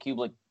 and Cole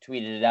Kublik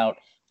tweeted it out,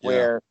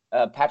 where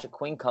Patrick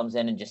Queen comes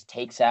in and just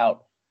takes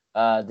out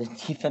the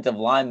defensive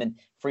lineman,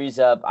 frees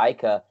up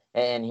Ika,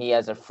 and he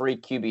has a free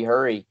QB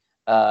hurry.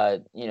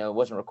 It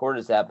wasn't recorded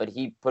as that, but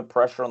he put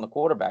pressure on the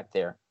quarterback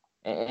there.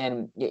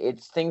 And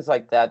it's things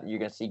like that you're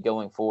going to see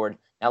going forward.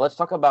 Now let's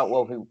talk about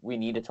what we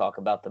need to talk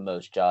about the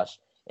most, Josh,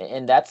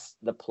 and that's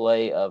the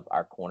play of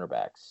our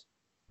cornerbacks.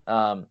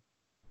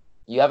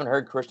 You haven't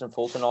heard Christian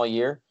Fulton all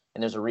year,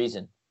 and there's a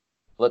reason.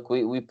 Look,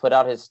 we put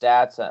out his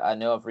stats. I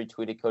know I've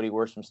retweeted Cody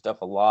Worsham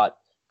stuff a lot,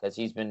 because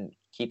he's been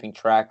keeping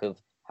track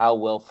of how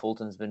well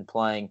Fulton's been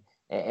playing,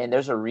 and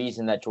there's a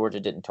reason that Georgia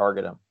didn't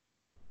target him.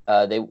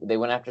 They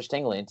went after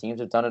Stingley, and teams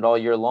have done it all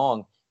year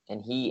long,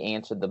 and he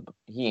answered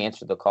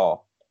the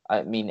call.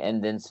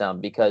 And then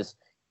some, because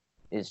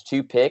his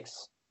 2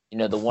 picks,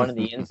 the one in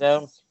the end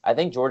zone, I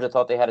think Georgia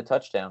thought they had a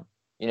touchdown.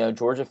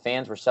 Georgia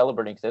fans were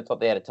celebrating because they thought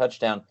they had a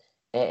touchdown,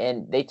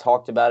 and they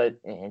talked about it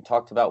and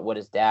talked about what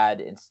his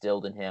dad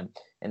instilled in him,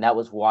 and that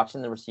was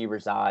watching the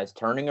receiver's eyes,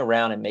 turning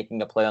around and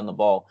making a play on the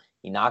ball.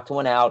 He knocked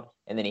one out,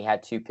 and then he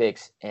had 2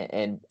 picks,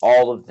 and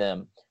all of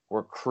them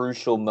were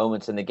crucial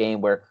moments in the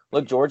game where,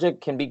 look, Georgia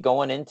can be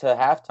going into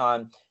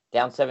halftime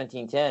down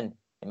 17-10.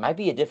 It might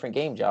be a different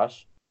game,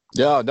 Josh.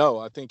 Yeah, no,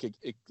 I think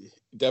it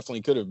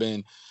definitely could have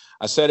been.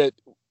 I said it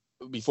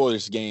before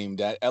this game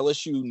that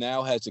LSU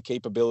now has the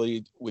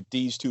capability with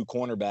these 2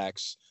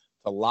 cornerbacks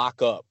to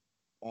lock up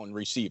on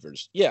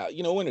receivers. Yeah,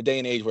 in a day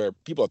and age where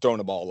people are throwing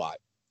the ball a lot,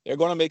 they're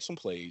going to make some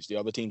plays. The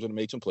other team's going to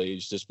make some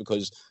plays just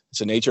because it's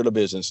the nature of the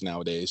business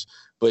nowadays.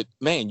 But,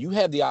 man, you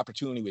have the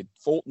opportunity with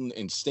Fulton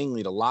and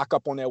Stingley to lock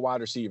up on their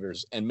wide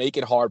receivers and make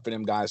it hard for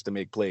them guys to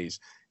make plays.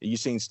 And you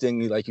seen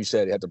Stingley, like you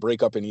said, had to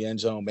break up in the end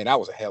zone. Man, that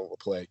was a hell of a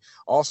play.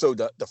 Also,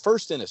 the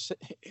first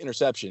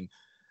interception,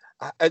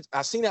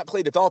 I seen that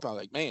play develop. I'm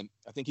like, man,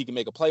 I think he can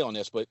make a play on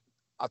this. But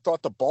I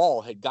thought the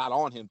ball had got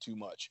on him too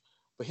much.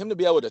 For him to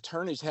be able to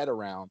turn his head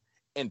around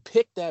and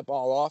pick that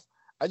ball off,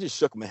 I just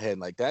shook my head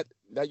like that.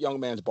 That young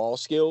man's ball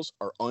skills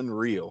are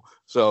unreal.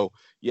 So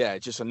yeah,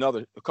 just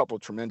a couple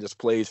of tremendous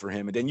plays for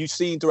him. And then you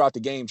seen throughout the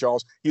game,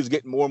 Charles, he was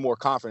getting more and more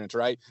confidence,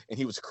 right? And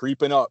he was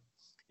creeping up.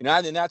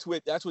 And that's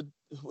what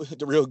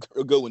the real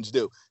good ones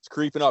do. It's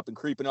creeping up.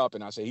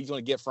 And I say he's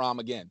going to get Fromm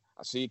again.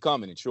 I see it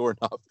coming, and sure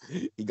enough,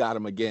 he got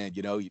him again.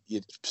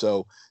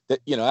 So that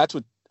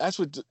that's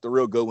what the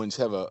real good ones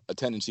have a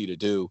tendency to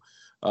do.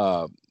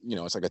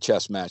 It's like a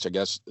chess match, I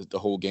guess, the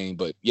whole game.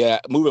 But yeah,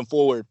 moving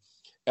forward,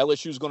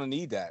 LSU's going to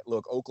need that.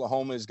 Look,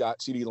 Oklahoma's got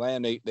CeeDee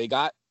Lamb. They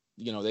got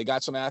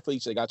some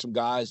athletes. They got some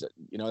guys that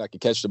that can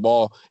catch the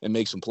ball and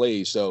make some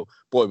plays. So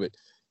boy, but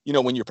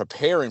when you're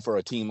preparing for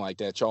a team like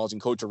that, Charles,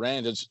 and Coach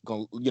Aranda's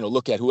going to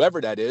look at whoever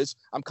that is.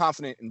 I'm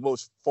confident in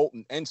both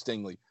Fulton and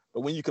Stingley.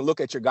 But when you can look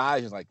at your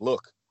guys, it's like,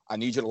 look, I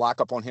need you to lock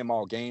up on him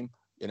all game.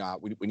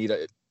 We need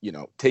to,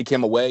 take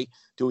him away.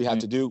 Do we have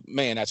to do?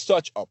 Man, that's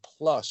such a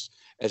plus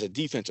as a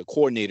defensive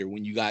coordinator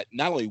when you got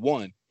not only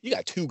one, you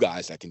got two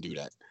guys that can do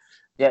that.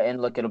 Yeah,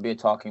 and look, it'll be a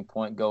talking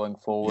point going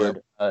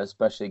forward,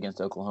 especially against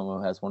Oklahoma,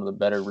 who has one of the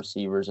better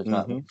receivers, if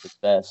not the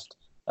best.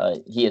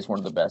 He is one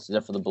of the best,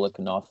 except for the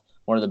Bilikinoff,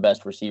 one of the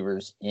best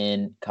receivers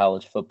in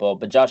college football.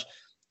 But Josh,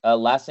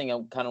 last thing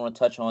I kind of want to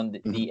touch on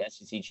the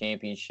SEC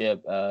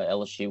championship.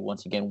 LSU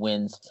once again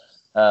wins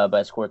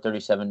by a score of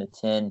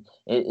 37-10.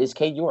 Is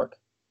Cade York?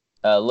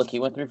 Look, he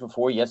went 3 for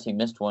 4. Yes, he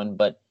missed one,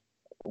 but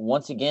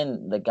once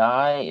again, the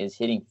guy is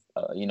hitting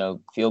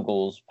field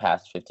goals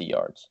past 50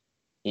 yards.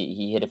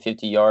 He hit a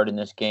 50-yarder in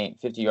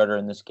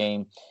this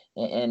game,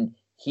 and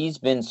he's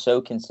been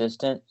so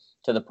consistent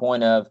to the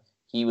point of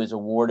he was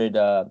awarded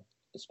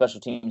Special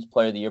Teams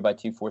Player of the Year by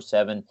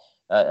 247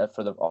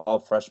 for the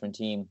all-freshman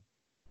team,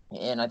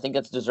 and I think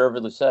that's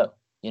deservedly so.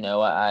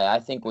 I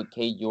think what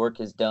Cade York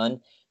has done,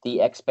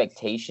 the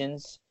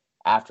expectations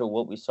after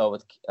what we saw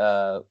with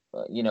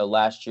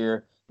last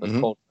year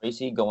with Cole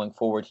Tracy going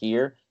forward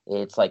here,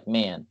 it's like,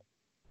 man,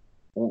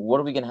 what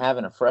are we going to have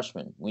in a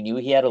freshman? We knew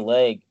he had a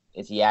leg.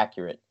 Is he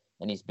accurate?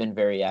 And he's been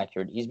very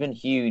accurate. He's been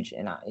huge,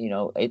 and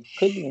it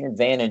could be an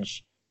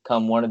advantage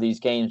come one of these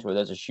games where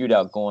there's a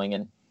shootout going,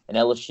 and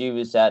LSU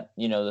is at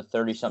the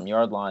 30-something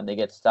yard line. They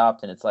get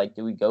stopped, and it's like,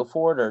 do we go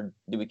for it or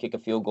do we kick a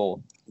field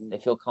goal? They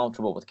feel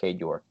comfortable with Cade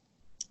York.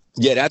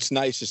 Yeah, that's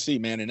nice to see,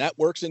 man, and that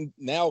works. And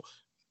now,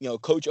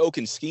 Coach O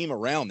can scheme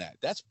around that.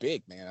 That's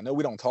big, man. I know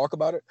we don't talk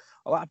about it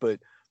a lot,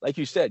 but like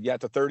you said, you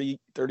at the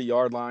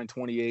 30-yard line,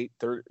 28,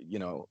 30,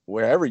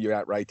 wherever you're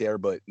at right there.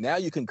 But now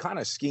you can kind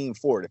of scheme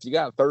for it. If you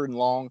got a 3rd and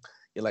long,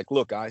 you're like,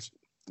 look, guys,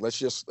 let's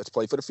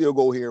play for the field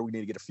goal here. We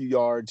need to get a few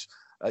yards.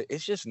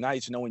 It's just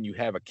nice knowing you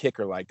have a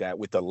kicker like that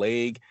with the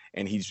leg,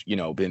 and he's,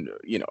 been,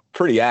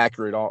 pretty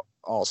accurate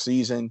all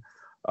season.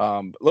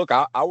 Look,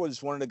 I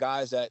was one of the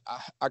guys that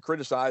I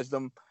criticized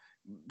him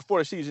before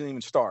the season even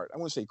started. I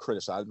wouldn't say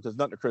criticize because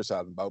nothing to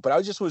criticize him about, but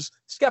I just was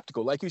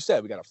skeptical. Like you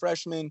said, we got a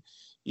freshman,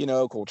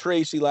 Cole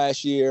Tracy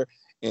last year.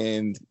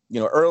 And,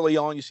 early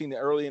on, you seen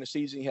early in the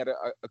season, he had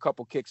a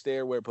couple kicks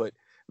there but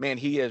man,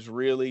 he is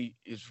really,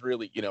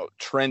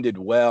 trended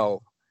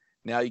well.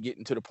 Now you're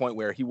getting to the point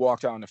where he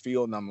walked out on the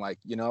field and I'm like,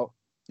 he's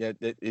going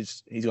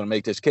to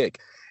make this kick.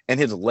 And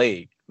his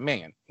leg,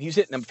 man, he's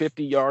hitting them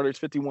 50 yarders,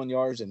 51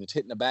 yards, and it's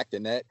hitting the back of the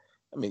net.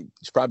 I mean,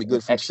 it's probably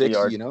good from 60,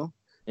 yards.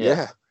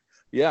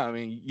 Yeah. I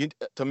mean,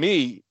 to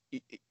me,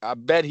 I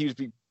bet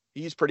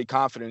he's pretty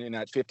confident in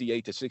that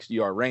 58 to 60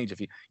 yard range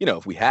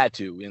if we had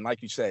to. And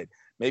like you said,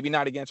 maybe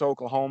not against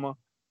Oklahoma.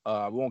 We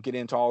won't get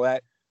into all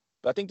that.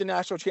 But I think the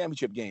national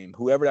championship game,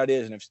 whoever that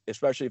is, and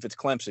especially if it's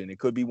Clemson, it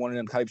could be one of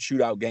them type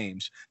shootout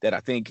games that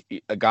I think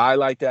a guy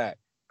like that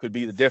could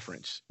be the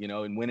difference,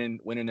 in winning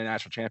the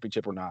national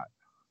championship or not.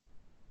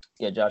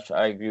 Yeah, Josh,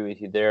 I agree with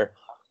you there.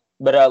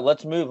 But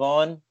let's move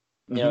on.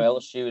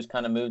 LSU has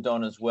kind of moved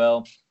on as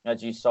well.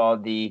 As you saw,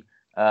 the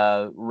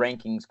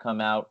rankings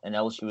come out, and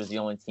LSU was the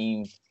only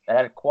team that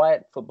had a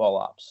quiet football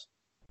ops.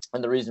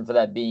 And the reason for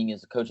that being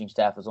is the coaching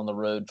staff is on the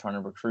road trying to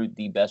recruit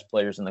the best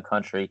players in the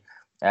country,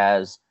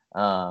 as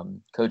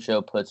Coach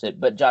O puts it.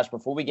 But Josh,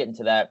 before we get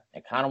into that,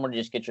 I kind of want to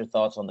just get your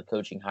thoughts on the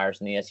coaching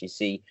hires in the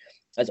SEC.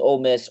 As Ole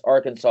Miss,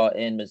 Arkansas,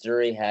 and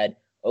Missouri had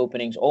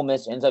openings, Ole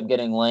Miss ends up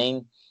getting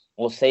Lane.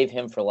 We'll save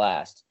him for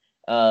last.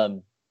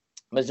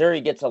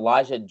 Missouri gets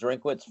Elijah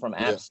Drinkwitz from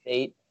App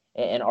State,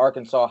 and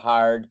Arkansas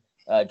hired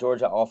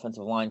Georgia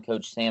offensive line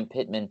coach Sam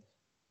Pittman.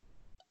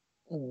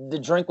 The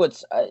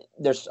Drinkwitz,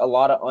 there's a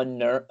lot of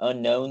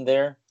unknown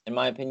there, in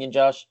my opinion,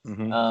 Josh.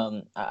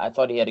 I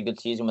thought he had a good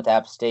season with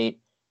App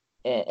State.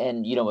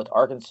 And with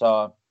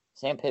Arkansas,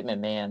 Sam Pittman,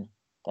 man,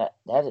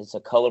 that is a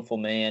colorful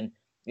man.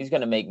 He's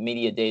going to make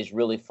media days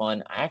really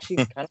fun. I actually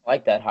kind of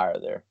like that hire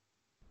there.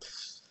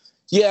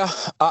 Yeah,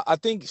 I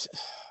think,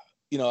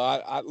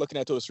 I looking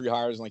at those 3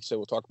 hires, and like you said,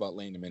 we'll talk about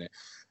Lane in a minute.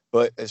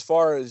 But as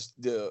far as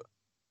the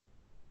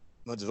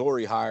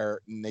Missouri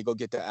hire, and they go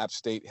get the App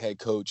State head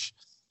coach,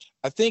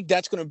 I think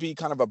that's going to be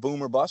kind of a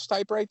boomer bust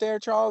type right there,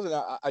 Charles. And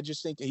I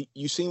just think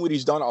you've seen what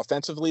he's done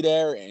offensively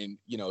there, and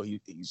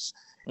he's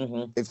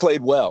they've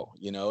played well,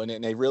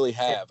 and they really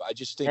have. I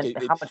just think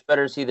how much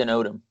better is he than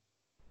Odom?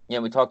 Yeah,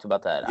 we talked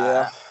about that.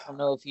 Yeah. I don't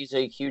know if he's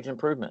a huge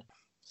improvement.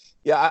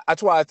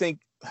 That's why I think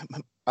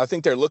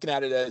they're looking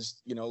at it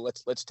as,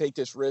 let's take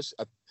this risk.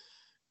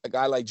 A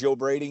guy like Joe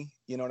Brady,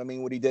 you know what I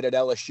mean? What he did at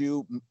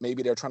LSU,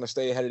 maybe they're trying to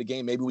stay ahead of the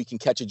game. Maybe we can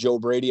catch a Joe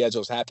Brady as it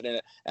was happening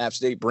at App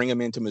State, bring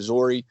him into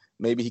Missouri.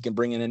 Maybe he can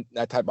bring in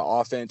that type of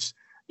offense.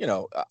 I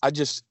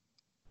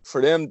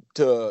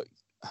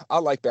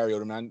like Barry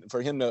Odom, man.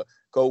 For him to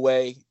go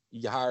away,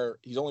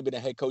 he's only been a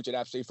head coach at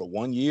App State for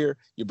 1 year.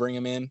 You bring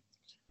him in.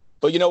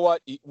 But you know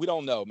what? We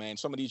don't know, man.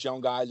 Some of these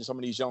young guys and some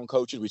of these young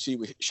coaches we see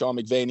with Sean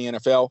McVay in the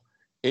NFL,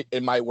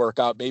 it might work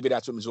out. Maybe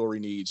that's what Missouri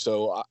needs.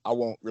 So I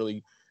won't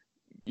really,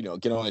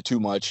 get on it too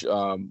much.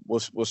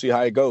 We'll see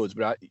how it goes.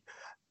 But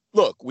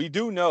look, we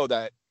do know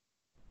that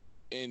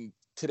in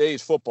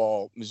today's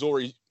football,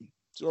 Missouri's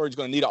going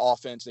to need an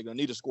offense. They're going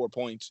to need to score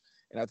points.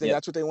 And I think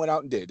that's what they went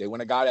out and did. They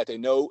went a guy that they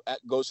know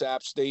goes to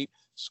App State,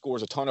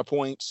 scores a ton of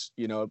points,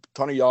 a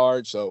ton of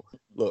yards. So,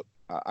 look,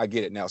 I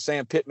get it now.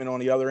 Sam Pittman on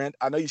the other end.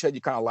 I know you said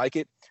you kind of like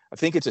it. I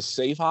think it's a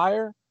safe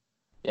hire.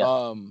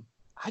 Yeah.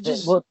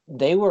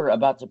 They were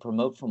about to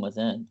promote from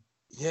within.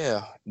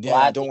 Yeah. Well,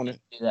 I don't want to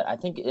do that. I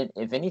think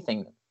if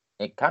anything,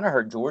 it kind of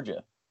hurt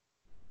Georgia.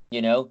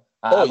 It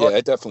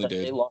definitely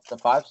did. They lost a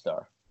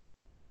 5-star,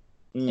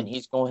 and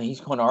he's going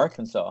to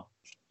Arkansas.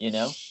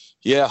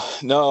 Yeah.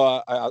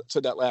 No, I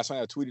said that last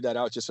night. I tweeted that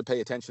out just to pay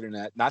attention to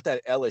that. Not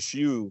that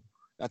LSU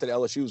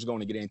is going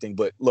to get anything,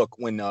 but look,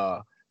 when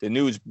the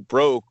news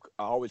broke,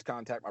 I always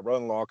contact my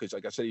brother-in-law because,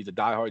 like I said, he's a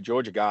diehard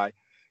Georgia guy.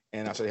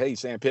 And I said, hey,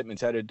 Sam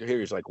Pittman's headed here.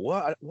 He's like,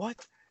 what?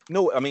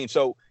 No, I mean,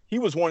 so he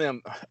was one of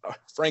them,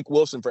 Frank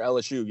Wilson for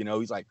LSU.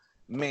 He's like,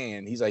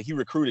 man, he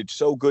recruited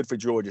so good for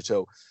Georgia.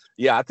 So,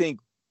 yeah, I think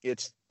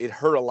it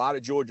hurt a lot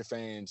of Georgia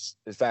fans,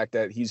 the fact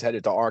that he's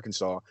headed to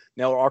Arkansas.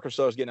 Now,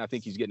 Arkansas is they're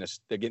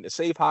getting a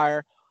safe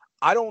hire.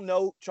 I don't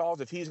know,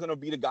 Charles, if he's going to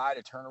be the guy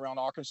to turn around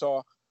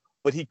Arkansas,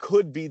 but he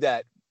could be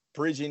that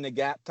bridging the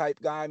gap type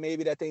guy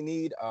maybe that they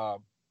need.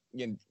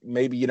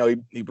 Maybe,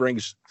 he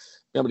brings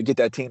able to get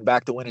that team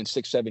back to winning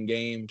 6-7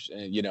 games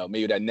and,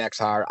 maybe that next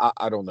hire.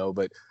 I don't know,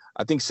 but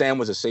I think Sam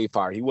was a safe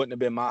hire. He wouldn't have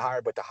been my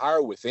hire, but the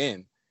hire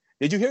within.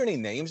 Did you hear any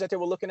names that they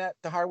were looking at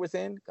to hire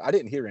within? I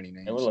didn't hear any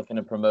names. They were looking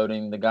at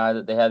promoting the guy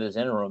that they had as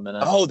interim.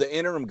 The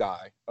interim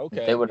guy.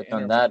 Okay. If they would have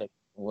done that, it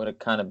would have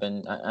kind of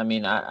been –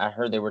 I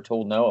heard they were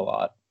told no a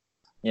lot,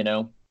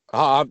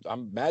 I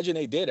imagine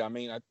they did. I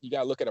mean, you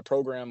got to look at a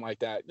program like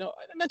that. No,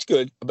 that's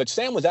good. But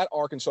Sam was at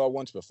Arkansas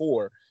once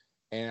before,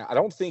 and I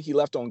don't think he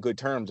left on good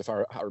terms, if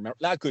I remember.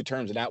 Not good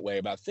terms in that way,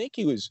 but I think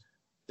he was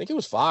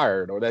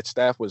fired or that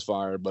staff was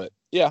fired. But,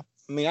 yeah,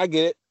 I mean, I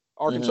get it.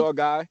 Arkansas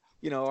guy,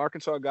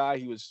 Arkansas guy,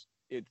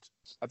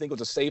 I think it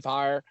was a safe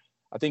hire.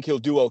 I think he'll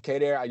do okay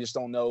there. I just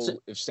don't know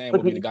if Sam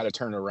will be the guy to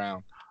turn it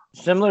around.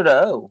 Similar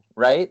to O,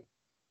 right?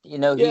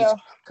 He's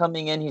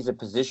coming in. He's a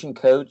position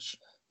coach.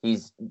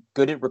 He's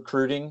good at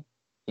recruiting.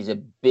 He's a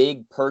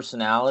big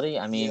personality.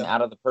 I mean,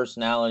 out of the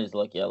personalities,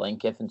 Lane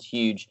Kiffin's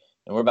huge,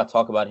 and we're about to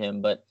talk about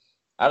him. But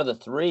out of the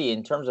three,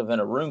 in terms of in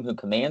a room who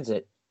commands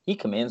it, he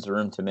commands the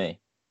room to me.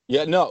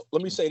 Yeah, no,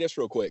 let me say this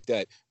real quick,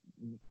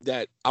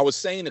 that I was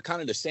saying the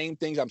kind of the same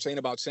things I'm saying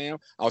about Sam,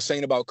 I was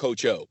saying about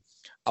Coach O.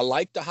 I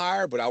like the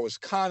hire, but I was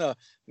kind of,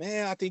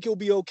 man, I think he'll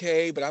be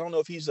okay, but I don't know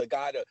if he's a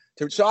guy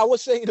to so I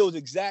was saying those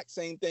exact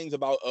same things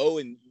about O,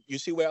 and you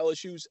see where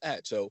LSU's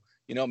at. So,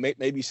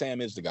 maybe Sam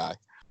is the guy.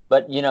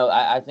 But,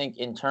 I think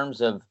in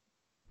terms of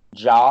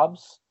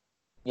jobs,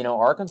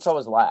 Arkansas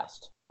was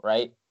last,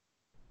 right?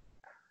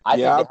 I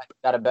think they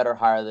got a better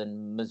hire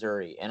than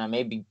Missouri, and I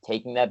may be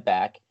taking that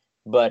back.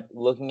 But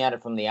looking at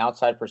it from the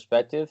outside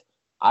perspective,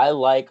 I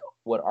like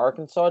what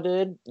Arkansas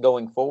did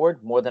going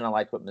forward more than I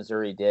liked what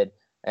Missouri did.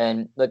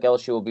 And look,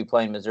 LSU will be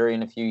playing Missouri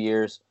in a few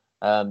years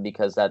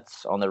because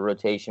that's on the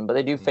rotation. But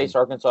they do face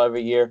Arkansas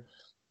every year.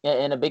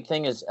 And a big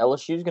thing is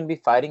LSU is going to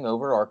be fighting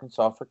over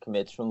Arkansas for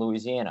commits from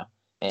Louisiana.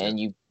 And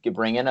you could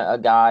bring in a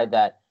guy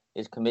that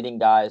is getting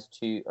guys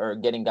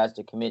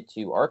to commit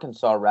to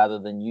Arkansas rather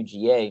than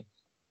UGA.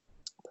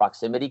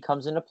 Proximity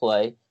comes into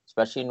play,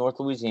 especially in North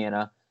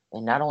Louisiana.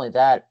 And not only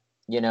that,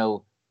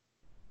 you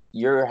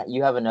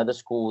have another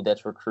school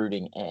that's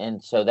recruiting.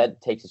 And so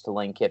that takes us to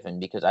Lane Kiffin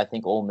because I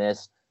think Ole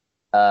Miss,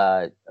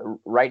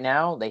 right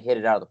now, they hit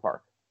it out of the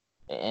park.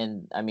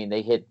 And,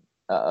 they hit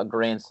a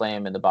grand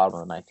slam in the bottom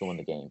of the ninth to win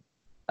the game.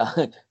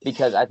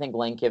 Because I think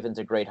Lane Kiffin's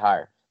a great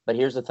hire. But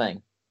here's the thing.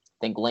 I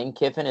think Lane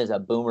Kiffin is a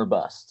boom or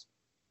bust.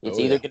 It's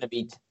either going to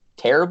be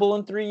terrible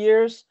in 3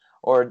 years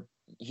or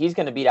he's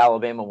going to beat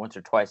Alabama once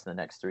or twice in the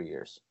next 3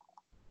 years.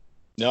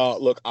 No,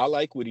 look, I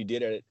like what he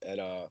did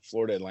at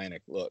Florida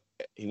Atlantic. Look,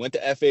 he went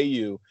to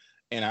FAU,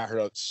 and I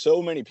heard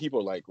so many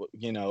people like,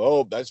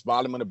 that's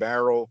bottom of the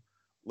barrel.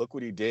 Look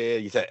what he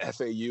did. He's at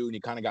FAU, and he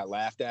kind of got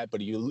laughed at.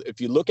 But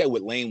if you look at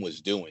what Lane was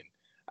doing,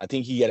 I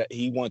think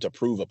he wanted to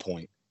prove a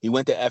point. He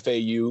went to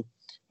FAU,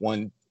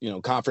 won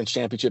conference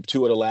championship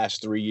 2 of the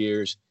last 3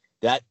 years.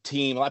 That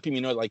team, a lot of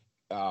people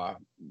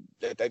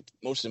that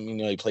most of them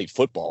they played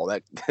football.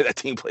 That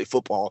team played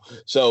football.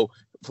 So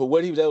for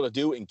what he was able to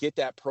do and get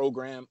that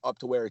program up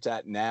to where it's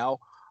at now,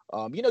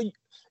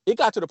 it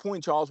got to the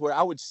point, Charles, where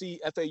I would see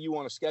FAU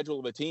on a schedule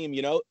of a team.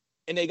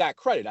 and they got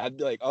credit. I'd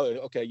be like, oh,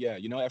 okay, yeah,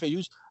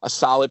 FAU's a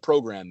solid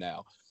program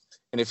now.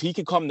 And if he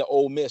could come to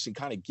Ole Miss and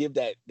kind of give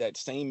that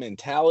same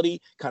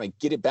mentality, kind of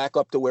get it back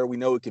up to where we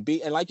know it could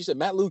be. And like you said,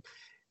 Matt Luke,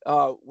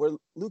 where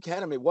Luke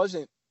had him, it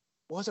wasn't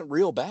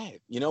real bad.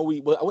 I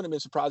wouldn't have been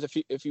surprised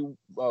if he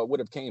would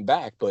have came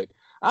back. But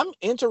I'm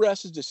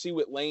interested to see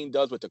what Lane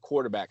does with the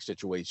quarterback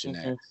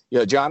situation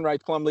there. John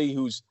Wright Plumlee,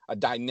 who's a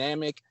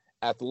dynamic,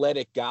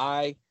 athletic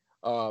guy.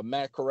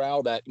 Matt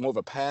Corral, that more of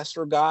a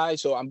passer guy.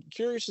 So I'm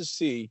curious to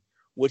see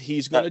what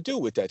he's going to do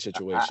with that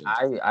situation.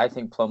 I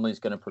think Plumlee's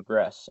going to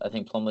progress. I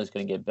think Plumlee's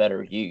going to get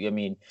better. You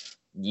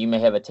may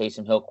have a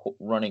Taysom Hill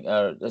running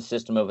a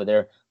system over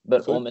there,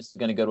 but Ole Miss is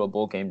going to go to a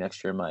bowl game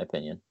next year, in my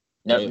opinion.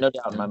 No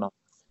doubt in my mind.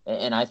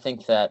 And I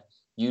think that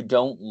you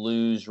don't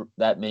lose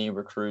that many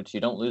recruits. You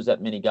don't lose that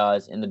many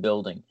guys in the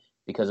building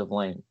because of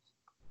Lane.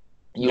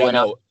 You went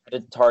out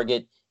to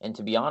Target, and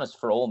to be honest,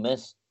 for Ole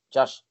Miss,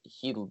 Josh,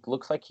 he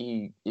looks like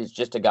he is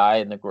just a guy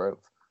in the Grove.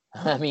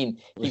 I mean,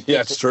 he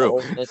fits true.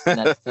 Ole Miss and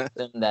that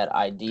system, that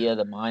idea,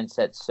 the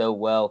mindset so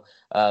well.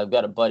 I've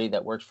got a buddy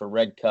that works for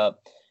Red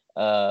Cup,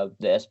 the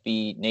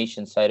SB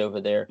Nation site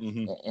over there,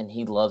 and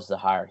he loves the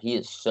hire. He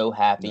is so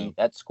happy. Yeah.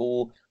 That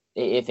school,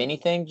 if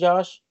anything,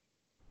 Josh,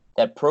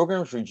 that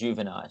program's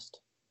rejuvenized.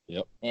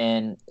 Yep.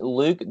 And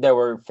Luke, there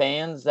were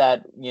fans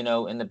that,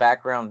 in the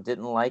background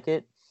didn't like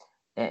it.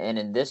 And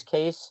in this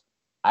case,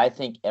 I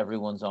think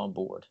everyone's on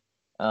board.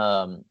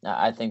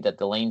 I think that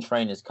the Lane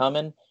train is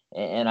coming.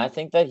 And I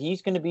think that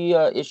he's going to be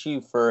an issue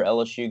for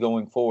LSU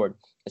going forward,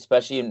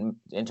 especially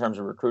in terms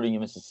of recruiting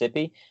in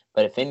Mississippi.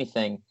 But if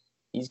anything,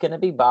 he's going to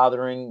be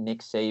bothering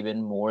Nick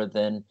Saban more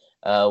than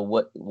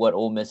what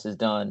Ole Miss has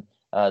done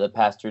the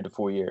past 3 to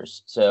 4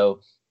 years. So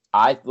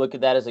I look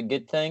at that as a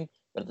good thing,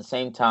 but at the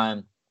same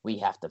time, we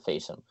have to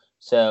face him.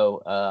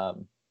 So,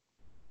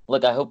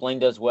 look, I hope Lane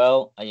does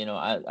well.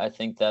 I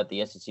think that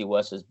the SEC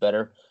West is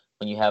better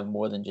when you have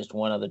more than just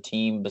one other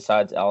team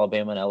besides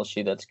Alabama and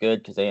LSU. That's good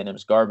because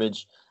A&M's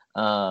garbage.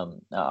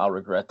 I'll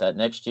regret that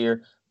next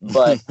year.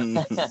 But,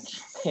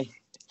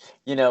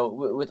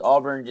 with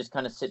Auburn just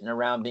kind of sitting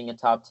around being a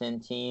top 10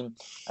 team,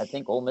 I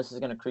think Ole Miss is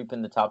going to creep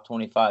in the top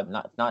 25,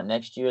 not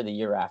next year, the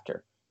year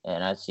after.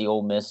 And I see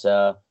Ole Miss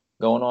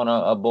going on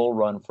a bull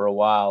run for a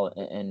while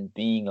and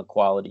being a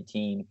quality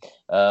team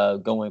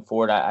going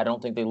forward. I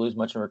don't think they lose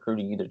much in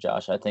recruiting either,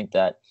 Josh. I think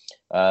that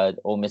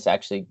Ole Miss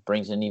actually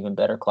brings an even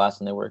better class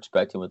than they were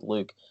expecting with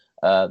Luke,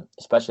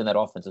 especially on that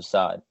offensive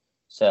side.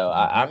 So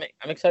I'm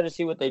excited to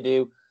see what they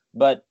do.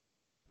 But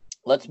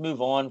let's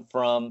move on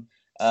from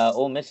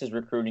Ole Miss's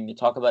recruiting to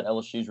talk about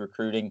LSU's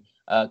recruiting.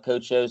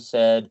 Coach O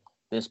said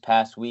this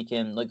past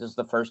weekend, this is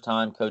the first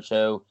time Coach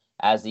O,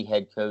 as the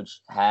head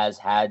coach, has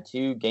had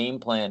to game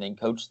plan and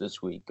coach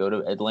this week, go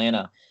to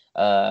Atlanta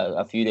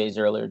a few days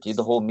earlier, do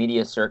the whole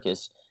media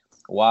circus,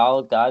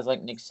 while guys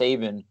like Nick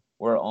Saban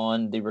were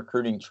on the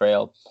recruiting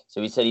trail.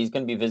 So he said he's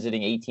going to be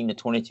visiting 18 to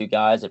 22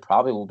 guys. It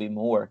probably will be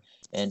more.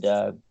 And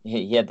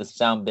he had the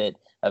sound bit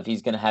of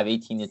he's going to have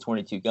 18 to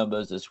 22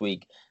 gumbos this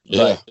week.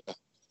 Yeah. But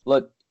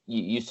look,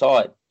 you saw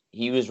it.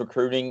 He was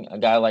recruiting a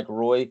guy like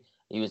Roy.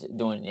 He was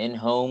doing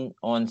in-home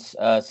on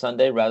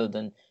Sunday rather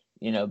than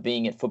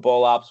being at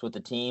football ops with the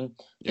team.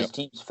 Yep. This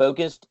team's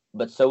focused,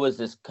 but so is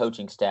this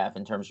coaching staff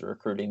in terms of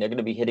recruiting. They're going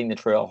to be hitting the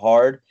trail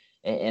hard,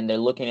 and they're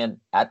looking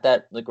at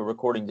that, like a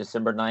recording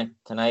December 9th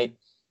tonight,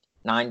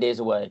 9 days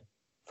away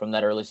from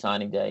that early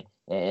signing day.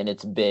 And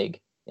it's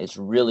big. It's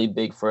really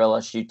big for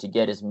LSU to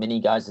get as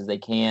many guys as they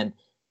can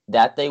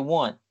that they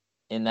want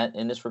in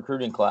this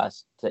recruiting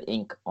class to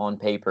ink on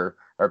paper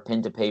or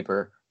pen to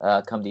paper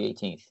come the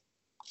 18th.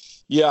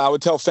 Yeah, I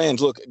would tell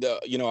fans, look,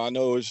 I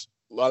know there's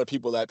a lot of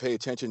people that pay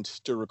attention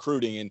to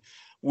recruiting, and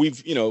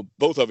we've,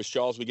 both of us,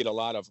 Charles, we get a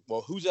lot of,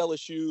 well, who's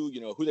LSU,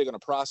 who they're going to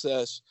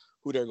process,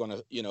 who they're going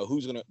to,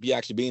 who's going to be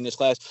actually be in this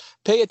class.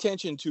 Pay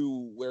attention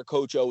to where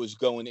Coach O is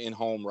going in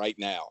home right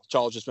now.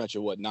 Charles just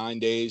mentioned, 9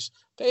 days?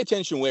 Pay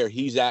attention where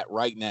he's at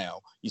right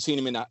now. You've seen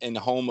him in the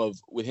home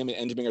with him and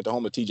Enderbinger at the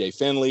home of TJ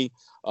Finley,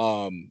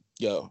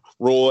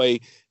 Roy,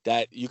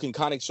 that you can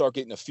kind of start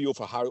getting a feel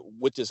for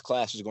what this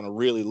class is going to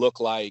really look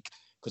like.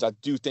 Because I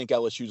do think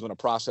LSU is going to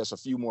process a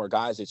few more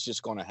guys. It's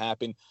just going to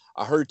happen.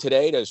 I heard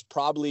today there's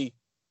probably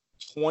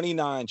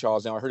 29,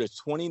 Charles. Now I heard it's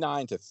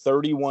 29 to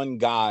 31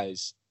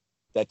 guys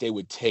that they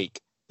would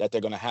take, that they're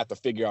going to have to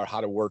figure out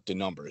how to work the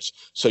numbers.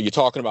 So you're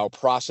talking about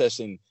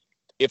processing.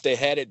 If they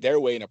had it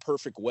their way in a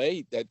perfect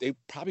way, that they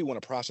probably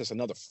want to process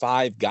another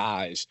 5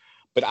 guys.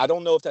 But I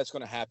don't know if that's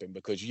going to happen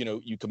because,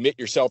 you commit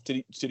yourself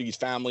to these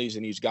families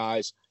and these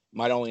guys.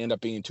 Might only end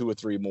up being 2 or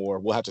 3 more.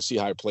 We'll have to see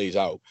how it plays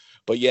out.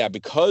 But, yeah,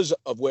 because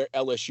of where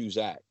LSU's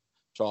at,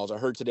 Charles, I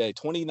heard today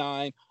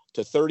 29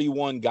 to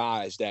 31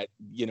 guys that,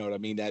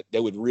 that they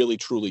would really,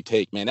 truly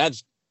take. Man,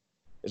 that's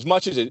as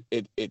much as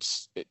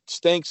it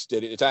stinks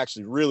that it's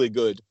actually really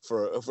good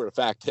for the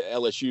fact that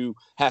LSU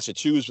has to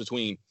choose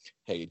between,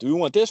 hey, do we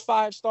want this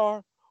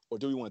 5-star or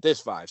do we want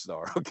this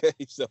 5-star? Okay,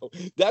 so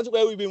that's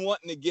where we've been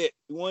wanting to get.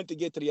 We wanted to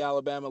get to the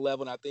Alabama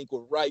level, and I think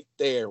we're right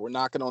there. We're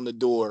knocking on the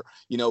door.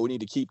 We need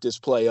to keep this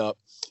play up,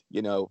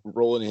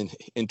 rolling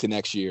into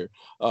next year.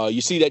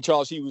 You see that,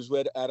 Charles, he was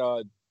at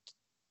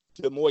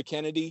Demoy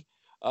Kennedy,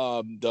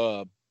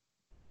 the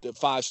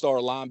 5-star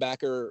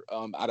linebacker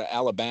out of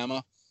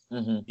Alabama.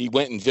 Mm-hmm. He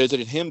went and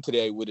visited him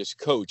today with his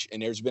coach,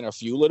 and there's been a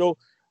few little,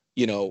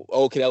 can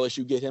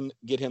LSU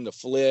get him to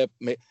flip?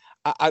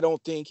 I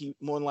don't think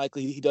more than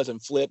likely he doesn't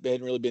flip. There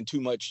hadn't really been too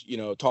much,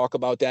 talk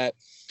about that.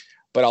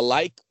 But I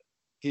like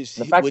the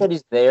fact that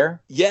he's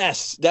there.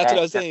 Yes, that's what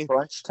I was saying.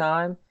 Crunch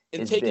time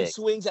and is taking big.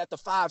 swings at the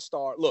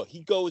 5-star. Look,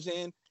 he goes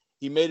in.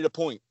 He made it a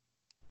point.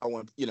 I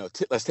want,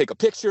 let's take a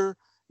picture.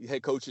 The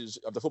head coaches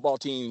of the football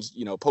teams,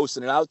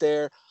 posting it out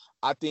there.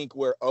 I think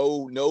where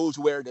O knows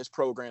where this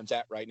program's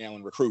at right now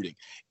in recruiting.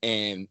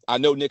 And I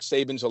know Nick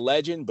Saban's a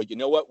legend, but you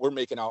know what? We're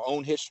making our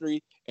own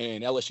history,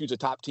 and LSU's a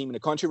top team in the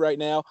country right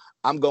now.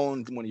 I'm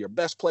going to one of your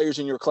best players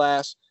in your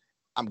class.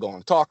 I'm going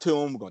to talk to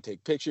him. We're going to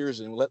take pictures,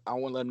 and I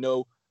want to let him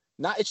know.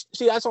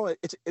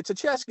 It's a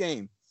chess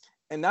game.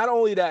 And not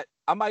only that,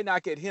 I might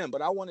not get him,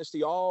 but I want to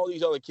see all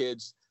these other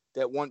kids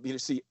that want me to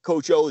see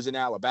Coach O's in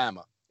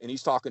Alabama, and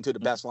he's talking to the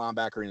best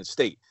linebacker in the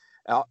state.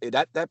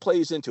 That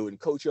plays into it, and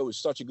Coach O is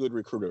such a good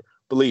recruiter.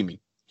 Believe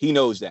me, he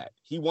knows that.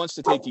 He wants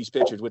to take these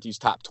pictures with these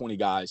top 20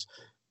 guys,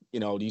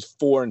 these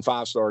 4- and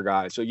 5-star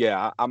guys. So,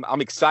 yeah,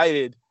 I'm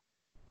excited.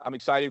 I'm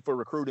excited for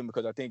recruiting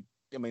because I think,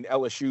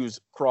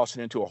 LSU's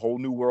crossing into a whole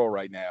new world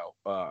right now,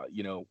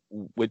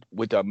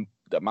 with the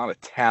amount of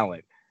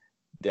talent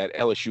that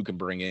LSU can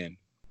bring in.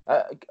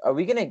 Are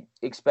we going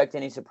to expect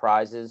any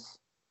surprises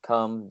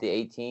come the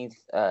 18th?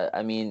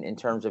 In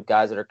terms of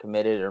guys that are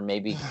committed or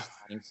maybe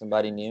signing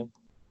somebody new?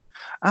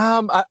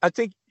 I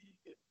think,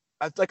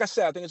 like I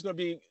said, I think it's going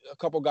to be a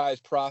couple guys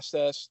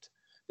processed.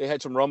 They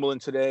had some rumbling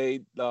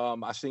today.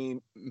 I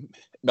seen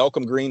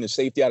Malcolm Green, the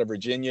safety out of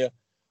Virginia,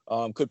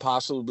 could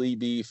possibly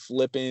be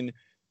flipping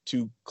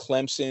to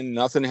Clemson.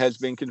 Nothing has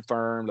been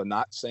confirmed. I'm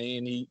not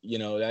saying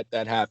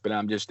that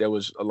happened. There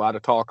was a lot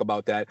of talk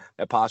about that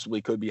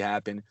possibly could be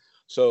happening.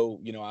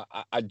 So,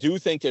 I do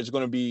think there's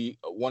going to be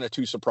 1 or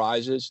 2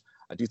 surprises.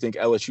 I do think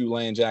LSU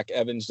lands Zach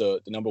Evans,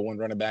 the number 1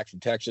 running back from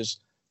Texas.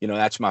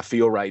 That's my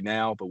feel right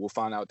now, but we'll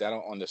find out that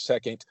on the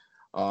 2nd.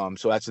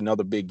 So that's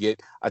another big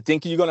get. I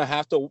think they're going to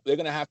have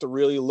to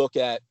really look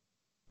at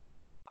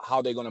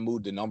how they're going to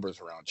move the numbers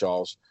around,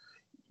 Charles.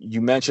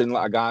 You mentioned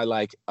a guy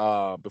like,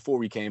 before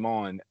we came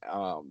on,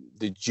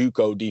 the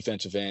JUCO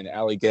defensive end,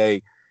 Ali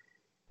Gay,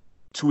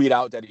 tweet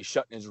out that he's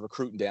shutting his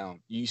recruiting down.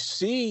 You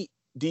see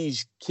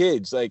these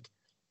kids, like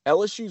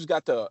LSU's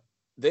got the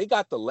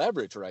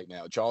leverage right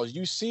now, Charles.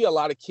 You see a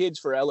lot of kids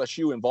for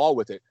LSU involved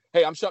with it.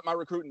 Hey, I'm shutting my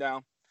recruiting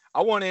down.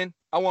 I want in.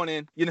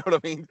 You know what I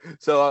mean?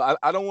 So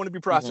I don't want to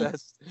be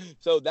processed. Mm-hmm.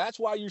 So that's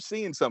why you're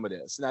seeing some of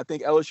this. And I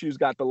think LSU's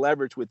got the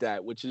leverage with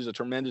that, which is a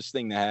tremendous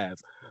thing to have.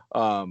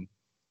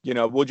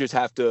 We'll just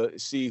have to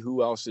see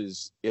who else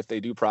is, if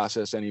they do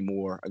process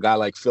anymore. A guy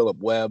like Philip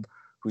Webb,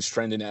 who's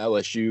trending to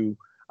LSU.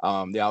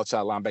 The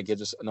outside linebacker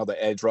gives us another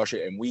edge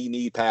rusher, and we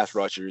need pass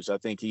rushers. I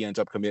think he ends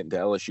up committing to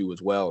LSU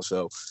as well.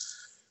 So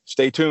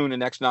stay tuned the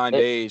next 9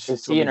 days.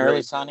 Is he an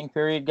early signing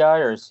period guy,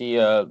 or is he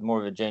more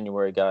of a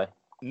January guy?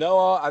 No,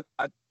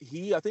 I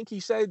think he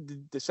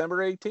said December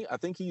 18th. I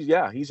think he's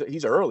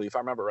early, if I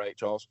remember right,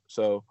 Charles.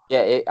 So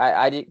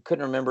yeah,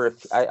 couldn't remember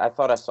if I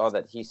thought I saw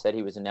that he said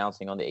he was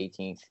announcing on the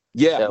 18th.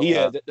 Yeah,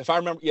 so, if I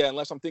remember,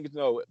 unless I'm thinking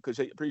no, because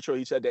I'm pretty sure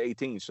he said the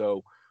 18th.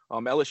 So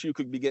LSU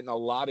could be getting a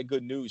lot of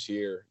good news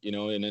here,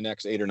 in the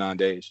next 8 or 9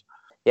 days.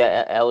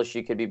 Yeah,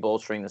 LSU could be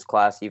bolstering this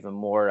class even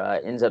more.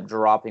 Ends up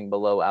dropping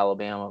below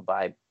Alabama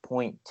by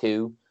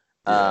 0.2.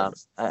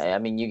 Yeah.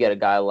 You get a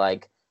guy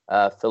like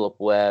Philip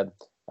Webb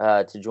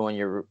to join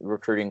your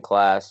recruiting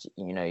class.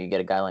 You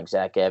get a guy like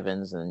Zach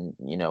Evans and,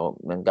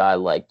 a guy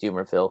like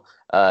Dumervil.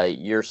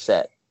 You're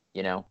set,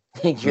 You're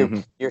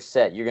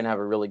set. You're going to have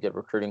a really good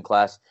recruiting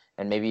class.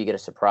 And maybe you get a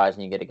surprise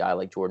and you get a guy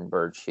like Jordan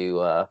Burch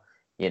who,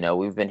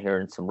 we've been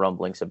hearing some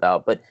rumblings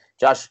about. But,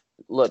 Josh,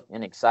 look,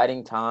 an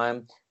exciting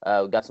time.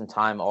 We got some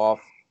time off.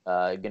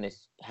 Going to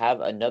have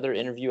another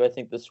interview, I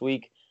think, this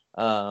week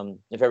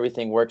if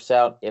everything works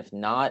out. If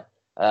not,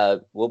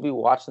 we'll be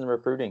watching the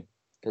recruiting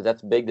because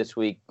that's big this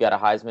week. Got a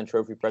Heisman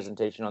Trophy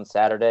presentation on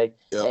Saturday.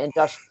 Yep. And,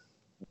 Josh,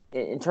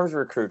 in terms of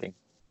recruiting,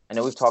 I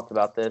know we've talked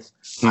about this.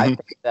 Mm-hmm. I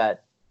think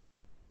that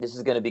this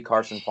is going to be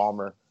Carson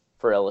Palmer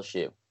for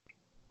LSU.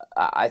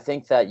 I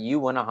think that you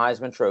win a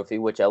Heisman Trophy,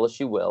 which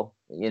LSU will.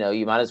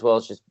 You might as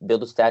well just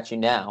build a statue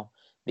now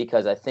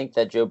because I think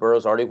that Joe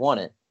Burrow's already won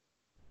it.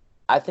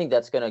 I think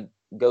that's going to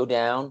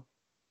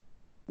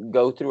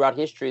go throughout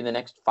history in the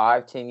next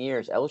 5-10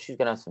 years. LSU's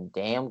going to have some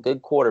damn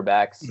good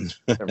quarterbacks,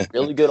 some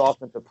really good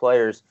offensive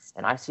players,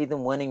 and I see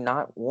them winning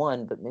not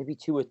 1, but maybe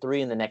 2 or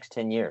 3 in the next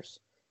 10 years,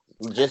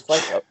 just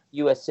like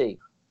USC,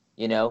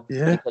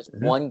 because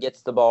one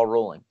gets the ball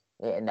rolling,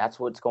 and that's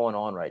what's going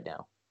on right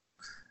now.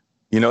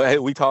 Hey,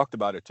 we talked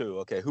about it too.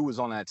 Okay, who was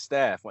on that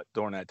staff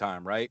during that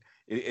time, right?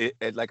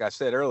 Like I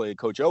said earlier,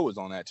 Coach O was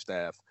on that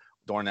staff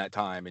during that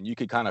time. And you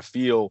could kind of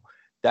feel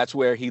that's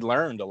where he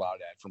learned a lot of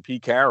that from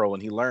Pete Carroll.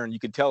 And you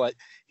could tell that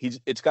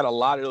it's got a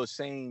lot of those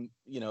same,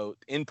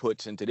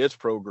 inputs into this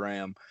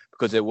program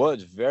because it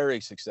was a very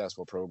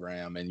successful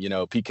program. And,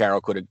 Pete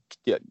Carroll could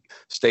have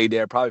stayed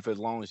there probably for as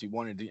long as he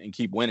wanted to and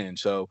keep winning.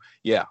 So,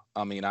 yeah,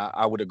 I mean,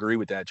 I would agree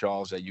with that,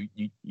 Charles, that you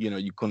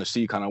going to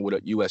see kind of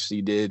what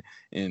USC did.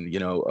 And,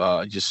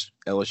 just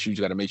LSU's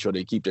got to make sure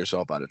they keep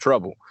themselves out of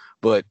trouble.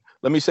 But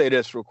let me say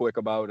this real quick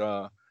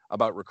about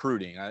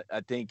recruiting.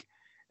 I think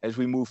as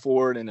we move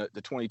forward in the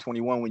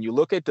 2021, when you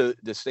look at the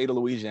state of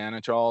Louisiana,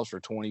 Charles, for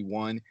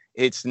 21,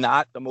 it's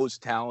not the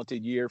most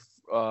talented year,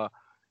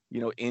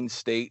 in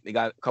state. They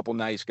got a couple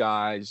nice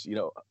guys,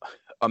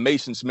 a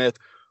Mason Smith,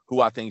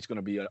 who I think is going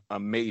to be an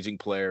amazing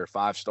player,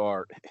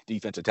 5-star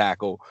defensive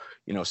tackle,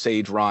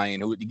 Sage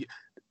Ryan,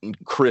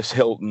 Chris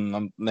Hilton.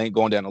 I'm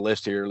going down the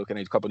list here, looking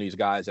at a couple of these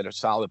guys that are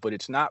solid, but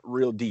it's not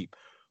real deep.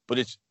 But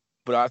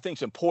I think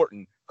it's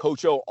important.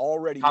 Coach O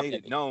already made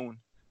it known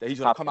that he's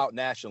going to come out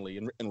nationally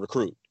and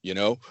recruit,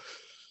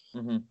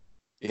 Mm-hmm.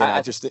 And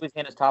I just think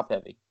Louisiana's top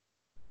heavy.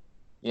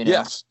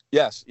 Yes.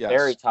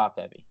 Very top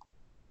heavy.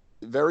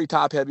 Very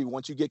top heavy.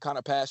 Once you get kind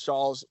of past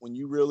Charles, I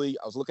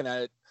was looking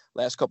at it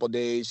last couple of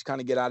days, kind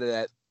of get out of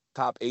that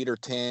top 8 or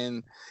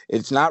 10.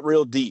 It's not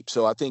real deep.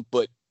 So I think,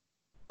 being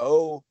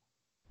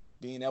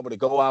able to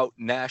go out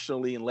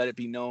nationally and let it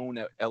be known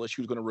that LSU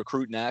is going to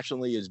recruit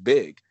nationally is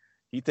big.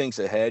 He thinks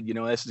ahead.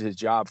 This is his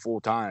job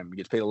full time. He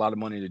gets paid a lot of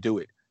money to do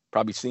it.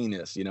 Probably seen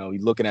this,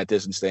 he's looking at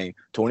this and saying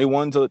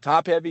 21's the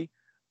top heavy,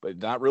 but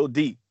not real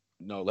deep.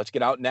 Let's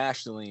get out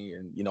nationally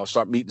and,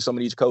 start meeting some of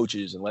these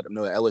coaches and let them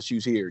know that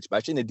LSU's here,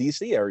 especially in the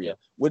DC area.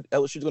 What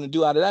LSU's going to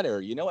do out of that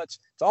area? It's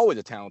always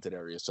a talented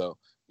area. So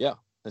yeah,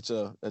 that's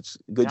a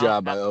good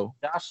job by O.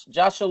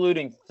 Josh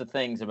alluding to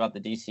things about the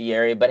DC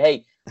area, but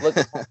hey, look,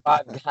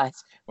 5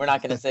 guys, we're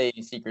not going to say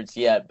any secrets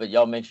yet, but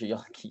y'all make sure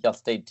y'all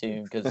stay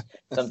tuned because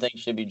some things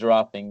should be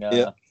dropping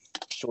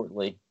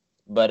shortly.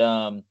 But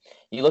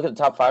you look at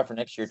the top 5 for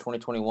next year,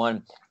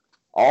 2021,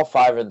 all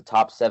 5 are in the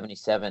top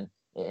 77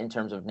 in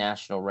terms of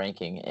national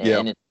ranking.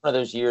 And it's one of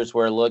those years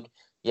where,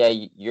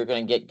 you're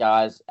going to get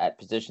guys at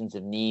positions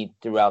of need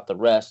throughout the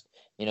rest.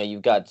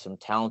 You've got some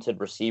talented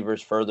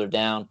receivers further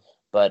down.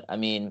 But, I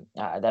mean,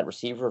 that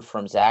receiver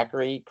from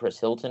Zachary, Chris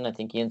Hilton, I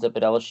think he ends up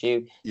at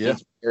LSU. Yeah.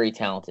 He's very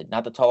talented.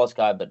 Not the tallest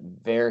guy, but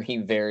very,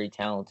 very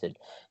talented.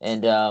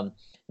 And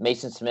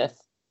Mason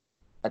Smith,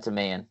 that's a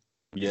man.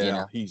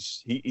 Yeah,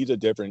 he's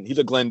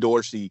a Glenn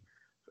Dorsey.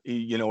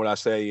 What I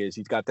say is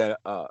he's got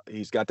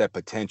that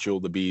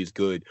potential to be as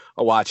good.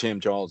 I watch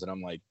him, Charles, and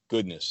I'm like,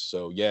 goodness.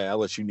 So yeah,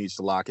 LSU needs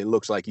to lock. It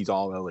looks like he's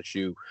all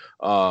LSU.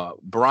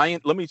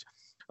 Bryant, I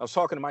was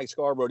talking to Mike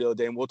Scarborough the other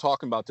day, and we're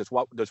talking about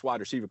this wide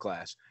receiver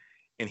class,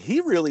 and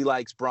he really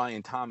likes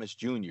Brian Thomas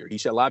Jr. He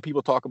said a lot of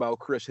people talk about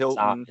Chris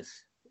Hilton.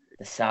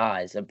 The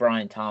size of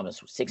Brian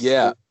Thomas,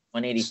 6'2",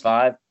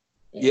 185.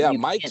 Yeah,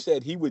 Mike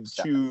said he would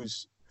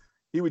choose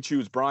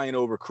Brian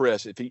over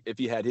Chris if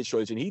he had his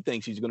choice, and he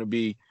thinks he's going to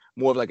be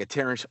more of like a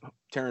Terrence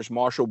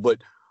Marshall, but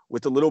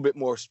with a little bit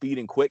more speed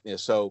and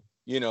quickness. So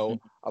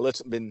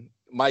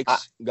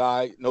Mike's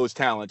guy knows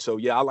talent. So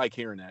yeah, I like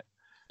hearing that.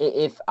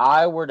 If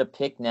I were to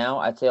pick now,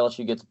 I'd say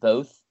LSU gets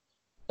both.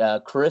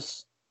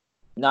 Chris,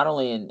 not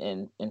only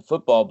in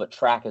football but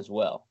track as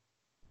well.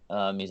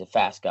 He's a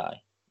fast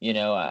guy.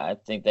 I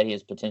think that he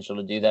has potential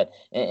to do that.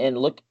 And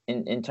look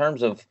in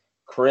terms of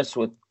Chris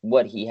with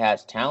what he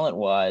has talent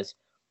wise.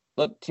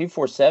 Look,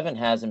 247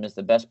 has him as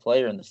the best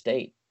player in the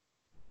state.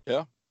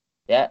 Yeah.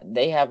 Yeah,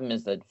 they have him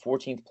as the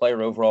 14th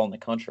player overall in the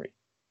country.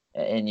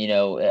 And,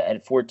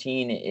 at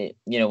 14,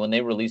 when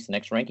they release the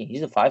next ranking,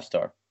 he's a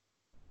 5-star.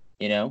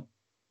 Yep.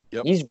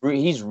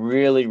 He's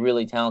really,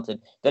 really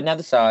talented. Doesn't have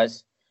the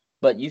size,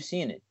 but you've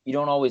seen it. You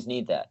don't always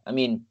need that. I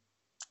mean,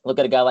 look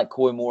at a guy like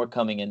Coy Moore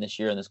coming in this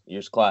year in this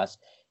year's class.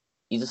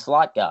 He's a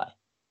slot guy.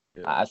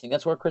 Yeah. I think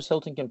that's where Chris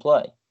Hilton can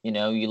play.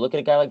 You look at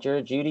a guy like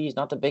Jared Judy. He's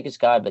not the biggest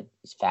guy, but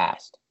he's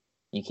fast.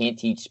 You can't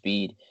teach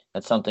speed.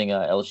 That's something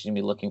LSU's going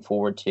to be looking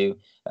forward to.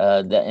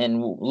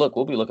 And look,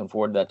 we'll be looking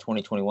forward to that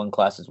 2021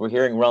 classes. We're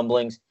hearing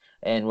rumblings,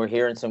 and we're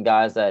hearing some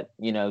guys that,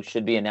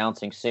 should be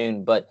announcing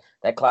soon. But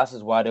that class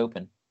is wide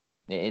open.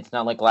 It's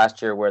not like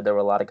last year where there were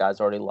a lot of guys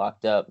already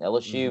locked up.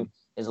 LSU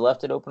is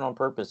left it open on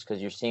purpose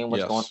because you're seeing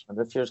what's going on in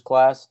this year's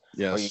class.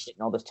 Yes. Or you're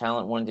getting all this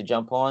talent wanting to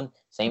jump on.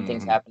 Same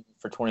thing's happening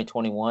for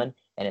 2021,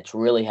 and it's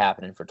really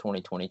happening for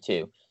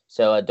 2022.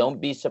 So don't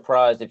be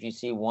surprised if you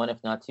see 1,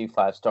 if not 2,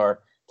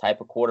 5-star type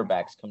of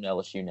quarterbacks come to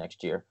LSU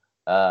next year.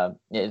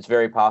 It's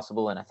very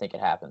possible, and I think it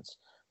happens.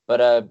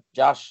 But,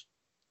 Josh,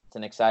 it's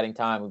an exciting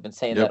time. We've been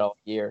saying that all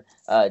year.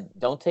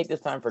 Don't take this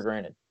time for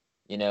granted.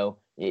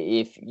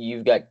 If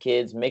you've got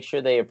kids, make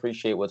sure they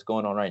appreciate what's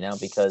going on right now,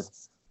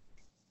 because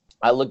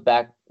I look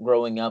back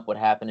growing up what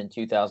happened in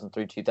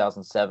 2003,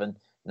 2007,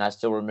 and I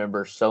still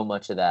remember so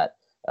much of that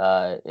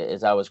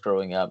as I was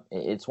growing up.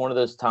 It's one of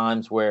those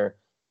times where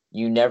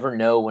you never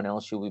know when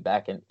LSU will be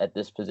back at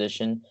this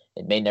position.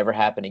 It may never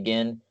happen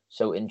again,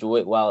 so enjoy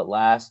it while it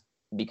lasts.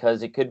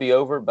 because it could be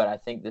over, but I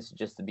think this is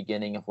just the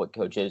beginning of what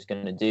Coach O is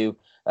going to do.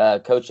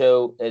 Coach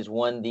O has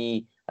won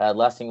the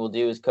last thing we'll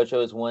do is Coach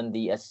O has won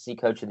the SEC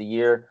Coach of the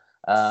Year,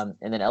 and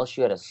then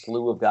LSU had a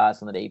slew of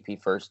guys on the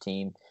AP first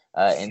team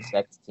and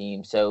second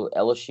team. So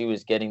LSU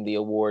is getting the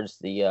awards,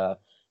 the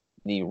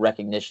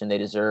recognition they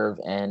deserve,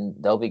 and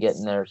they'll be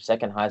getting their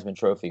second Heisman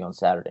Trophy on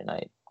Saturday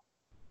night.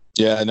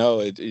 Yeah, I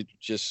know. It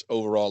just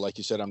overall, like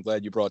you said, I'm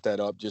glad you brought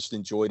that up. Just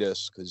enjoy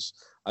this because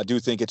I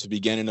do think it's the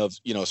beginning of,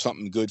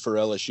 something good for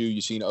LSU.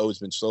 You've seen O's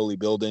been slowly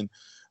building,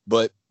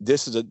 but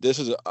this is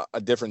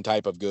a different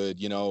type of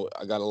good.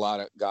 I got a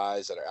lot of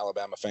guys that are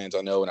Alabama fans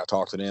I know, and I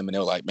talk to them, and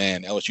they're like,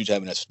 man, LSU's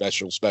having a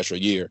special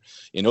year.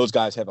 And those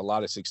guys have a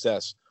lot of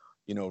success,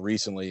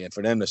 recently. And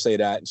for them to say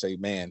that and say,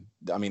 man,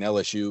 I mean,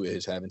 LSU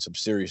is having some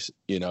serious,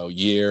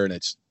 year, and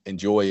it's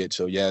enjoy it.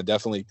 So, yeah,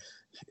 definitely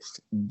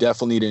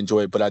need to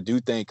enjoy it. But I do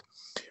think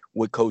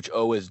what Coach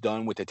O has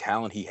done with the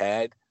talent he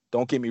had,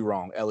 don't get me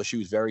wrong,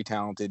 LSU is very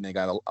talented and they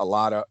got a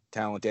lot of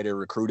talent that they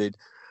recruited.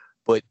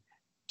 But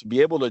to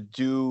be able to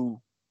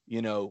do,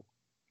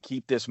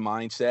 keep this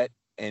mindset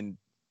and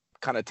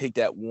kind of take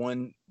that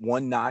one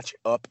notch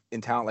up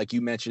in talent, like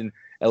you mentioned,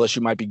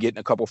 LSU might be getting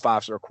a couple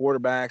 5-star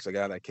quarterbacks. A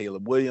guy like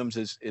Caleb Williams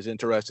is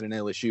interested in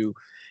LSU.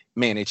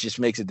 Man, it just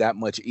makes it that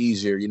much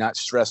easier. You're not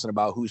stressing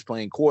about who's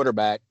playing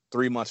quarterback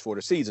 3 months before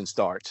the season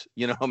starts.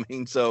 You know what I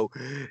mean? So,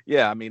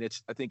 yeah, I mean,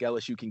 I think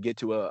LSU can get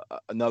to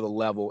another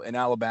level, an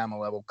Alabama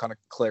level, kind of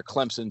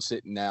Clemson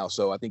sitting now.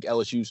 So I think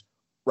LSU's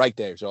right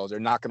there. So they're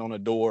knocking on the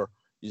door.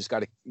 You just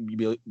got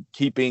to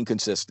keep being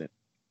consistent.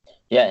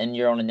 Yeah, and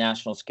you're on a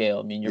national scale.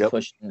 I mean, you're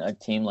pushing a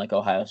team like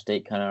Ohio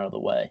State kind of out of the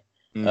way.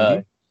 Mm-hmm.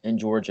 In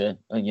Georgia,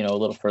 a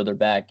little further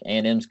back,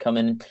 A&M's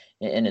coming,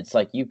 and it's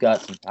like you've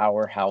got some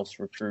powerhouse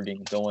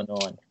recruiting going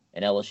on,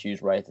 and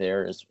LSU's right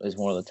there is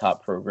one of the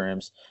top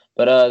programs.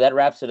 But that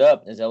wraps it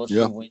up as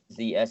LSU wins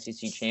the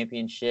SEC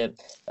championship.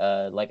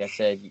 Like I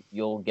said,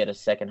 you'll get a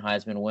second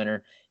Heisman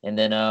winner, and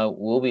then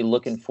we'll be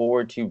looking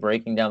forward to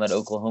breaking down that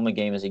Oklahoma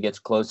game as it gets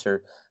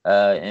closer.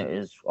 And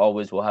as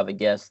always, we'll have a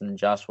guest, and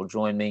Josh will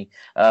join me.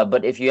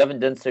 But if you haven't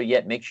done so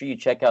yet, make sure you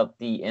check out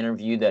the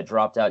interview that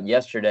dropped out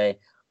yesterday.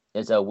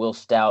 Is Will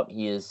Stout.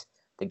 He is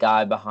the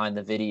guy behind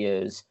the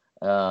videos,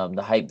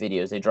 the hype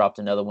videos. They dropped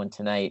another one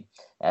tonight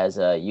as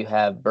you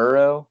have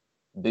Burrow,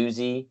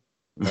 Boozy,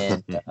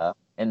 and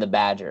the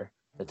Badger,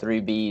 the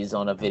 3 Bs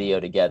on a video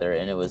together,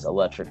 and it was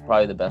electric.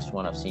 Probably the best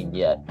one I've seen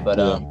yet. But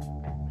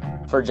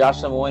for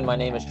Josh Lemoyne, my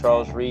name is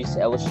Charles Reese.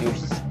 LSU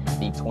is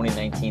the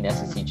 2019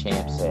 SEC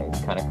champs. So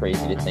it's kind of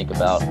crazy to think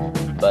about.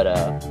 But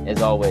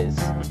as always,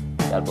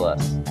 God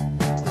bless.